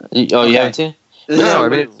 You haven't seen it? No, I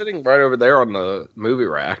mean it's sitting right over there on the movie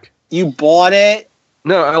rack. You bought it?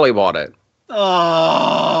 No, Ellie bought it.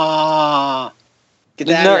 Oh, get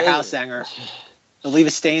that out of your house, Zenger. They'll leave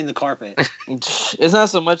it staying in the carpet. It's not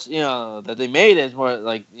so much, that they made it. It's more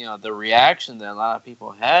like, the reaction that a lot of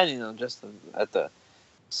people had, just at the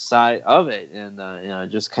side of it. And,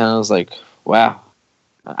 just kind of was like, wow.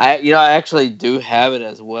 I actually do have it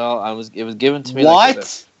as well. It was given to me.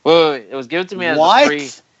 What? It was given to me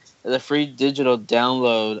as a free digital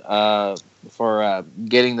download for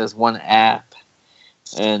getting this one app.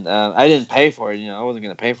 And I didn't pay for it. I wasn't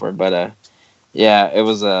going to pay for it. But, yeah, it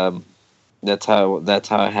was... That's how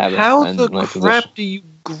I have it. How the crap do you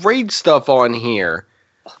grade stuff on here?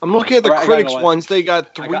 I'm looking at the critics ones. They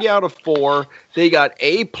got 3 out of 4. They got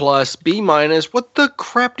A+, B-. What the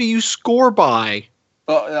crap do you score by?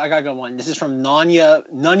 Oh, I got a good one. This is from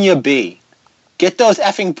Nunya B. Get those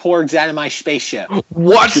effing porgs out of my spaceship.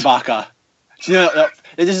 What? Chewbacca. No,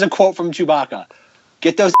 this is a quote from Chewbacca.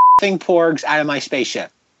 Get those effing porgs out of my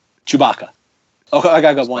spaceship. Chewbacca. Okay, I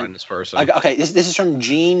got a good one. This person. This is from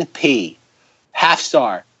Gene P. Half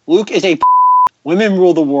star. Luke is a women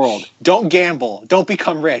rule the world. Don't gamble. Don't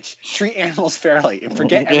become rich. Treat animals fairly. And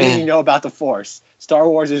forget everything you know about the Force. Star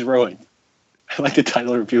Wars is ruined. I like the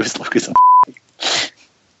title of the review is Luke is a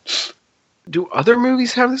Do other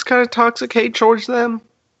movies have this kind of toxic hate towards them?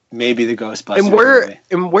 Maybe the Ghostbusters.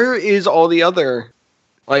 And where is all the other...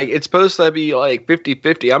 Like, it's supposed to be like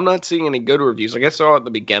 50-50. I'm not seeing any good reviews. I guess they're all at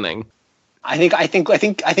the beginning. I think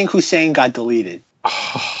Hussein got deleted.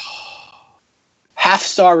 Half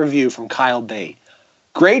star review from Kyle B.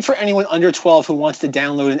 Great for anyone under 12 who wants to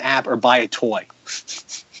download an app or buy a toy.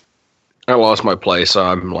 I lost my place, so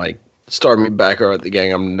I'm like starting me back over at the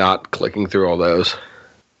gang. I'm not clicking through all those.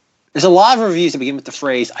 There's a lot of reviews that begin with the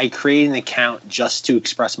phrase, I created an account just to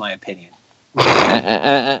express my opinion.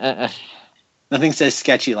 Nothing says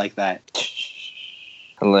sketchy like that.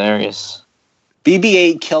 Hilarious.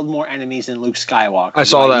 BB-8 killed more enemies than Luke Skywalker. I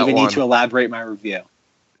saw that one. I even need to elaborate my review.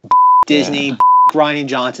 Disney, Rian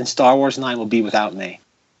Johnson, Star Wars 9 will be without me.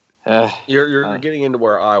 You're getting into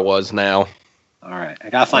where I was now. All right. I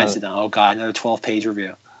got to find Saddam. Oh, God. Another 12-page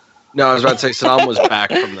review. No, I was about to say Saddam was back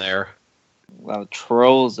from there. A lot of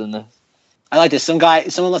trolls in this. I like this.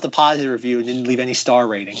 Someone left a positive review and didn't leave any star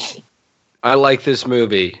rating. I like this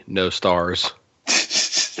movie. No stars.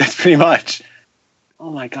 That's pretty much. Oh,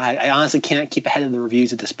 my God. I honestly can't keep ahead of the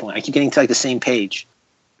reviews at this point. I keep getting to like the same page.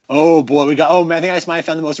 Oh, boy. I think I might have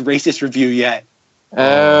found the most racist review yet. This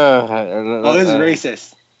is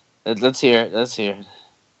racist. Let's hear it.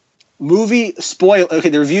 Movie spoiler. Okay,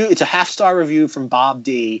 the review, it's a half-star review from Bob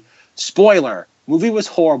D. Spoiler. Movie was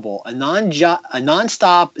horrible. A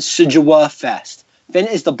non-stop Sujawa fest. Finn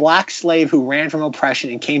is the black slave who ran from oppression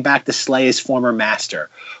and came back to slay his former master.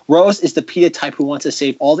 Rose is the PETA type who wants to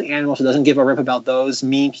save all the animals and doesn't give a rip about those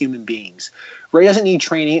mean human beings. Rey doesn't need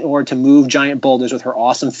training in order to move giant boulders with her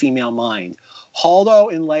awesome female mind.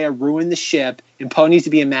 Holdo and Leia ruin the ship and Poe needs to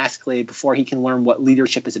be emasculated before he can learn what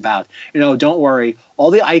leadership is about. Don't worry.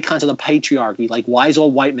 All the icons of the patriarchy, like wise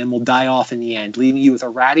old white men, will die off in the end, leaving you with a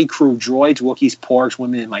ratty crew of droids, Wookiees, porgs,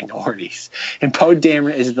 women, and minorities. And Poe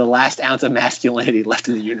Dameron is the last ounce of masculinity left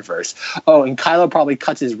in the universe. Oh, and Kylo probably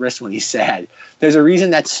cuts his wrist when he's sad. There's a reason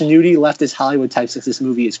that snooty leftist Hollywood type thinks this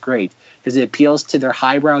movie is great, because it appeals to their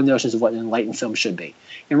highbrow notions of what an enlightened film should be.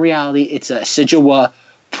 In reality, it's a Sijawa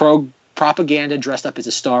propaganda dressed up as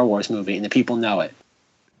a Star Wars movie, and the people know it.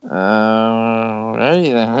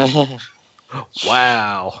 Alrighty then.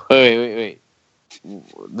 Wow. Wait.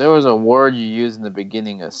 There was a word you used in the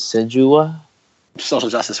beginning, acidua? Social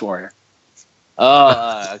justice warrior.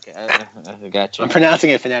 Oh, okay. I got you. I'm pronouncing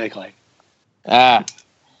it phonetically. Ah.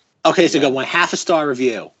 Okay, it's a good one. 1/2 star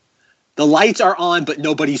review. The lights are on, but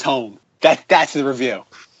nobody's home. That's the review.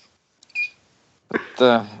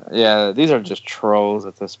 These are just trolls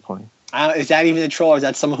at this point. Is that even a troll, or is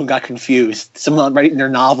that someone who got confused? Someone writing their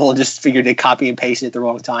novel and just figured they copy and pasted it at the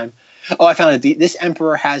wrong time. Oh, I found it. This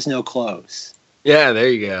emperor has no clothes. Yeah, there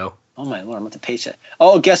you go. Oh, my Lord. I'm going to paste it.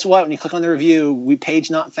 Oh, guess what? When you click on the review,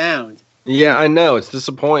 page not found. Yeah, I know. It's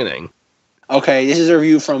disappointing. Okay, this is a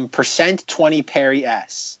review from %20 Perry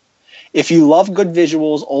S. If you love good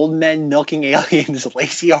visuals, old men milking aliens,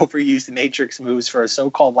 lazy overused Matrix moves for a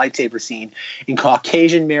so-called lightsaber scene, and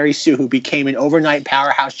Caucasian Mary Sue who became an overnight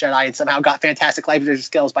powerhouse Jedi and somehow got fantastic lightsaber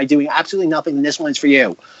skills by doing absolutely nothing, then this one's for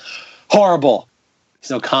you. Horrible.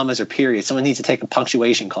 There's no commas or periods. Someone needs to take a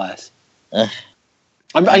punctuation class. I'm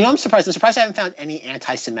surprised. I'm surprised I haven't found any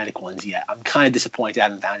anti-Semitic ones yet. I'm kind of disappointed I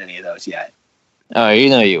haven't found any of those yet. Oh, you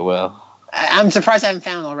know you will. I'm surprised I haven't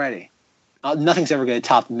found already. Nothing's ever going to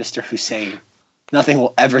top Mr. Hussein. Nothing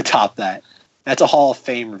will ever top that. That's a Hall of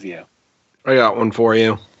Fame review. I got one for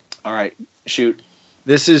you. All right, shoot.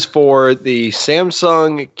 This is for the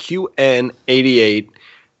Samsung QN88,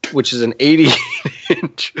 which is an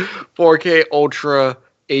 88-inch 4K Ultra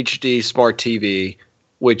HD smart TV,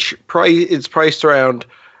 which is priced around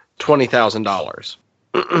 $20,000.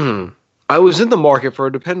 I was in the market for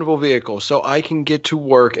a dependable vehicle so I can get to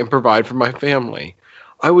work and provide for my family.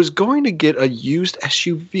 I was going to get a used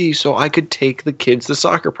SUV so I could take the kids to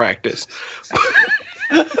soccer practice.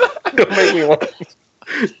 Don't make me laugh.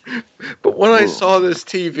 But when I saw this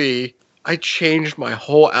TV, I changed my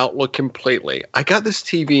whole outlook completely. I got this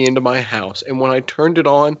TV into my house, and when I turned it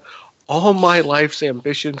on, all my life's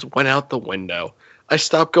ambitions went out the window. I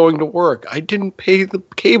stopped going to work. I didn't pay the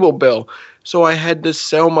cable bill, so I had to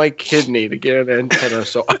sell my kidney to get an antenna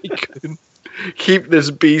so I could keep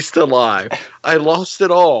this beast alive. I lost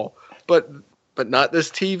it all, but not this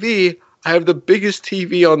TV. I have the biggest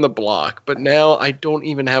TV on the block, but now I don't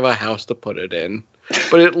even have a house to put it in.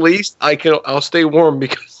 But at least I'll stay warm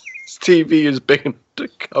because this TV is big enough to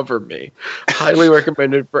cover me. Highly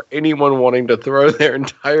recommended for anyone wanting to throw their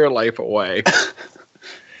entire life away.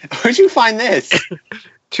 Where'd you find this?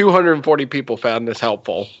 240 people found this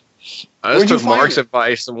helpful. I just took Mark's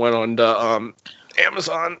advice and went on to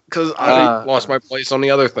Amazon because I lost my place on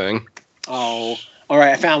the other thing. Oh, all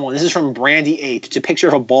right. I found one. This is from Brandy 8. It's a picture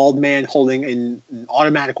of a bald man holding an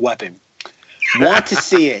automatic weapon. Want to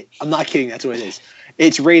see it? I'm not kidding. That's what it is.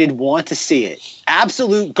 It's rated want to see it.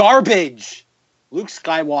 Absolute garbage. Luke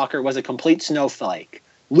Skywalker was a complete snowflake.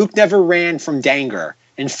 Luke never ran from danger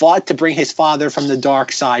and fought to bring his father from the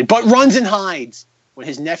dark side, but runs and hides when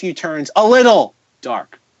his nephew turns a little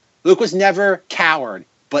dark. Luke was never coward,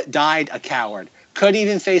 but died a coward. Couldn't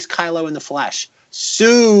even face Kylo in the flesh.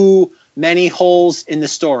 So many holes in the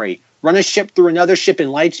story. Run a ship through another ship in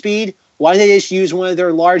lightspeed? Why didn't they just use one of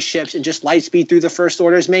their large ships and just lightspeed through the First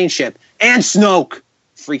Order's main ship? And Snoke!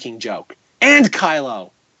 Freaking joke. And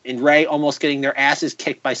Kylo! And Rey almost getting their asses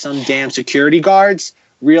kicked by some damn security guards?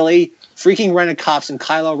 Really? Freaking Ren-a-Cops and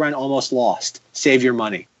Kylo Ren almost lost. Save your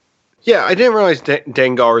money. Yeah, I didn't realize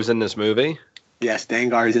Dengar is in this movie. Yes,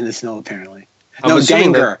 Dengar is in the snow, apparently. No,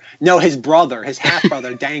 Danger. No, his brother, his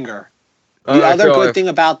half-brother, Danger. The other good thing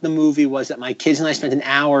about the movie was that my kids and I spent an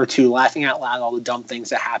hour or two laughing out loud at all the dumb things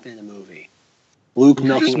that happened in the movie. Luke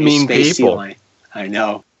milking a space sea lion. I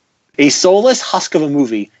know. A soulless husk of a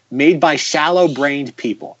movie made by shallow-brained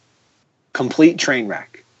people. Complete train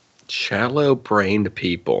wreck. Shallow-brained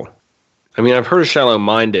people. I mean, I've heard of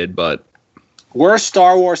shallow-minded, but... Worst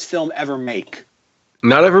Star Wars film ever make.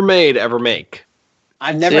 Not ever made, ever make.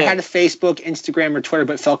 I've never had a Facebook, Instagram, or Twitter,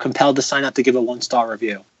 but felt compelled to sign up to give a 1-star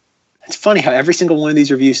review. It's funny how every single one of these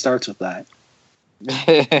reviews starts with that.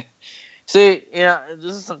 See,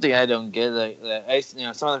 this is something I don't get.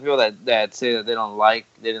 Some of the people that say that they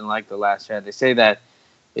didn't like The Last Jedi, they say that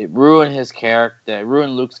it ruined his character, it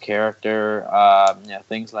ruined Luke's character.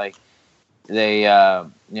 Things like they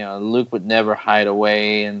Luke would never hide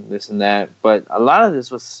away and this and that. But a lot of this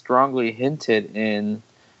was strongly hinted in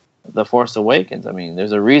The Force Awakens. I mean,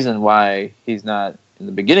 there's a reason why he's not in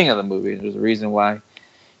the beginning of the movie. There's a reason why,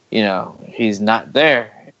 he's not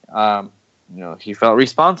there. He felt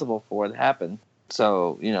responsible for what happened.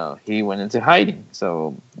 So, he went into hiding.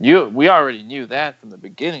 So we already knew that from the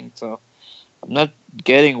beginning. So I'm not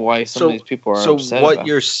getting why some of these people are upset. So what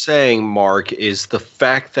you're saying, Mark, is the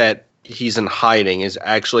fact that he's in hiding is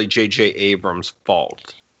actually J.J. Abrams'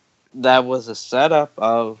 fault. That was a setup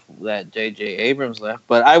of that J.J. Abrams left,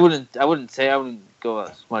 but I wouldn't go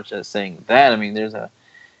as much as saying that. I mean, there's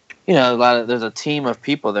there's a team of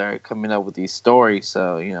people that are coming up with these stories,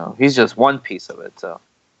 so he's just one piece of it. So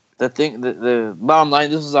the bottom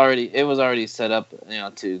line, it was already set up,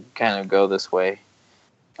 to kind of go this way.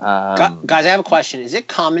 Guys, I have a question. Is it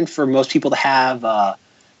common for most people to have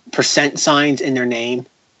percent signs in their name?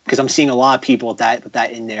 Because I'm seeing a lot of people with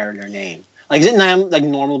that in their name. Like, is it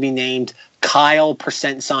normal to be named Kyle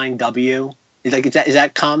 %W? Is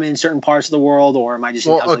that common in certain parts of the world, or am I just?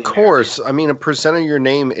 Well, of course. I mean, a percent of your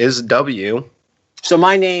name is W. So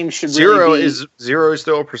my name should zero really be... zero is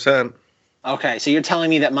still a percent. Okay, so you're telling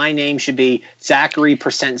me that my name should be Zachary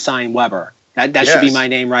 %Weber. That yes. should be my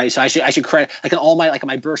name, right? So I should credit on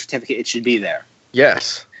my birth certificate. It should be there.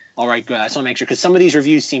 Yes. All right, good. I just want to make sure, because some of these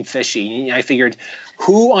reviews seem fishy. I figured,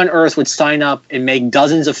 who on earth would sign up and make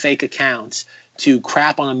dozens of fake accounts to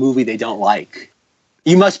crap on a movie they don't like?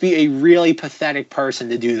 You must be a really pathetic person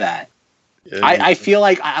to do that. Yeah. I feel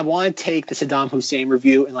like I want to take the Saddam Hussein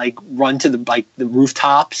review and run to the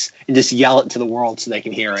rooftops and just yell it to the world so they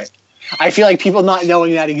can hear it. I feel like people not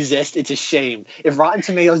knowing that exists, it's a shame. If Rotten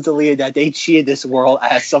Tomatoes deleted that, they cheated this world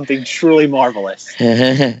as something truly marvelous.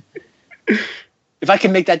 If I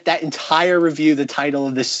can make that entire review the title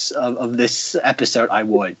of this episode, I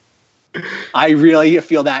would. I really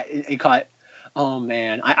feel that it caught. Oh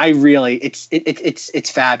man, I really it's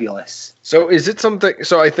fabulous. So is it something?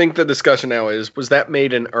 So I think the discussion now was that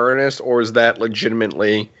made in earnest, or is that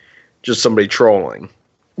legitimately just somebody trolling?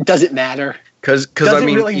 Does it matter? Because does it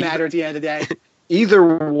really matter at the end of the day?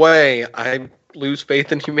 Either way, I lose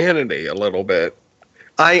faith in humanity a little bit.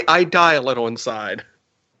 I die a little inside.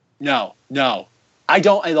 No, I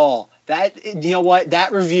don't at all. That, you know what?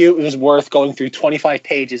 That review was worth going through 25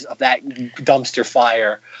 pages of that dumpster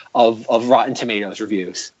fire of Rotten Tomatoes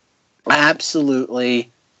reviews. I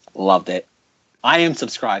absolutely loved it. I am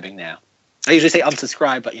subscribing now. I usually say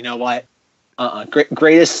unsubscribe, but you know what?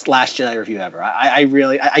 Greatest Last Jedi review ever. I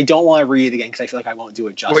don't want to read it again because I feel like I won't do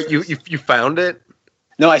it justice. Wait, you found it?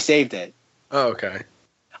 No, I saved it. Oh, okay.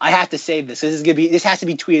 I have to save this. This has to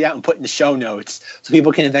be tweeted out and put in the show notes so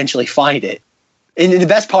people can eventually find it. And the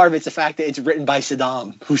best part of it's the fact that it's written by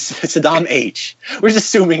Saddam H. We're just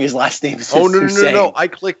assuming his last name is Hussein. No. I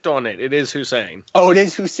clicked on it. It is Hussein. Oh, it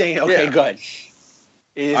is Hussein. Okay, yeah. Good.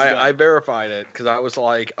 It is I verified it because I was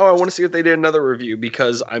like, I want to see if they did another review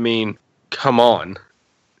because, I mean, come on.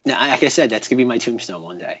 Now, like I said, that's going to be my tombstone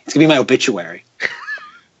one day. It's going to be my obituary.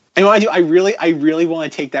 And what I do, I really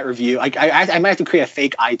want to take that review. I might have to create a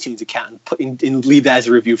fake iTunes account and leave that as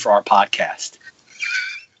a review for our podcast.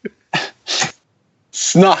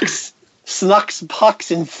 Snux,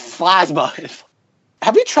 pucks, and plasma.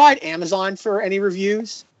 Have you tried Amazon for any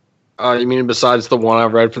reviews? You mean besides the one I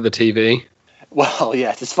read for the TV? Well,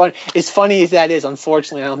 yes. It's fun. As funny as that is,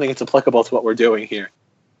 unfortunately, I don't think it's applicable to what we're doing here.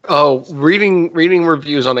 Oh, reading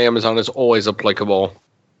reviews on Amazon is always applicable.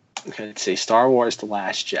 Okay, let's see. Star Wars: The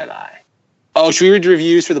Last Jedi. Oh, should we read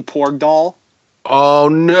reviews for the Porg doll? Oh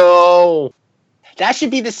no! That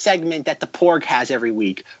should be the segment that the Porg has every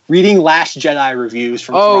week. Reading Last Jedi reviews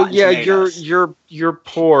from. Oh Rotten yeah, Tomatoes. your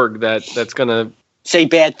Porg that's gonna say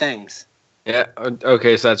bad things. Yeah.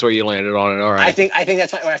 Okay, so that's where you landed on it. All right. I think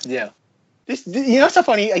that's what we have to do. This, what's so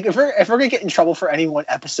funny? Like if we're gonna get in trouble for any one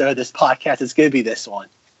episode of this podcast, it's gonna be this one.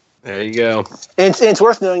 There you go. And it's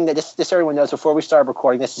worth noting that just everyone knows before we started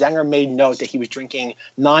recording this, Zenger made note that he was drinking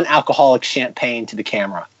non-alcoholic champagne to the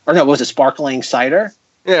camera. Or no, was it sparkling cider?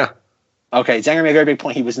 Yeah. Okay, Zenger made a very big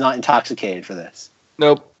point. He was not intoxicated for this.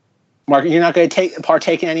 Nope. Mark, you're not going to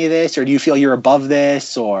partake in any of this, or do you feel you're above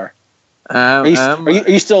this, or are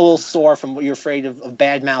you still a little sore from what you're afraid of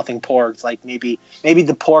bad-mouthing Porgs? Like maybe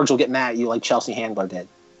the Porgs will get mad at you like Chelsea Handler did.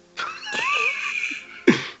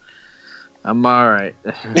 I'm all right.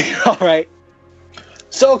 All right.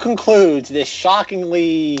 So concludes this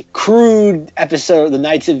shockingly crude episode of the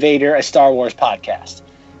Knights of Vader, a Star Wars podcast.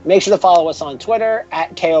 Make sure to follow us on Twitter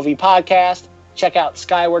 @KOV Podcast. Check out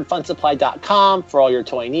skywardfunsupply.com for all your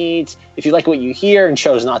toy needs. If you like what you hear and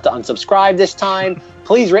chose not to unsubscribe this time,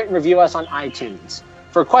 please rate and review us on iTunes.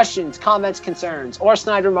 For questions, comments, concerns, or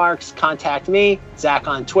snide remarks, contact me, Zach,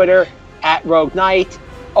 on Twitter, at Rogue Knight,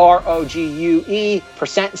 ROGUE,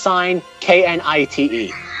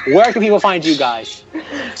 %KNITE. Where can people find you guys?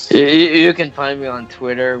 You can find me on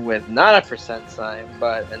Twitter with not a %sign,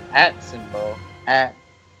 but an @ symbol, at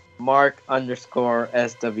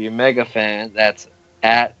Mark_SW Megafan. That's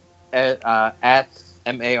at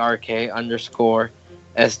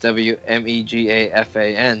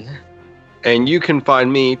MARK_SWMEGAFAN. And you can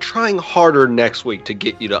find me trying harder next week to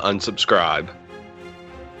get you to unsubscribe.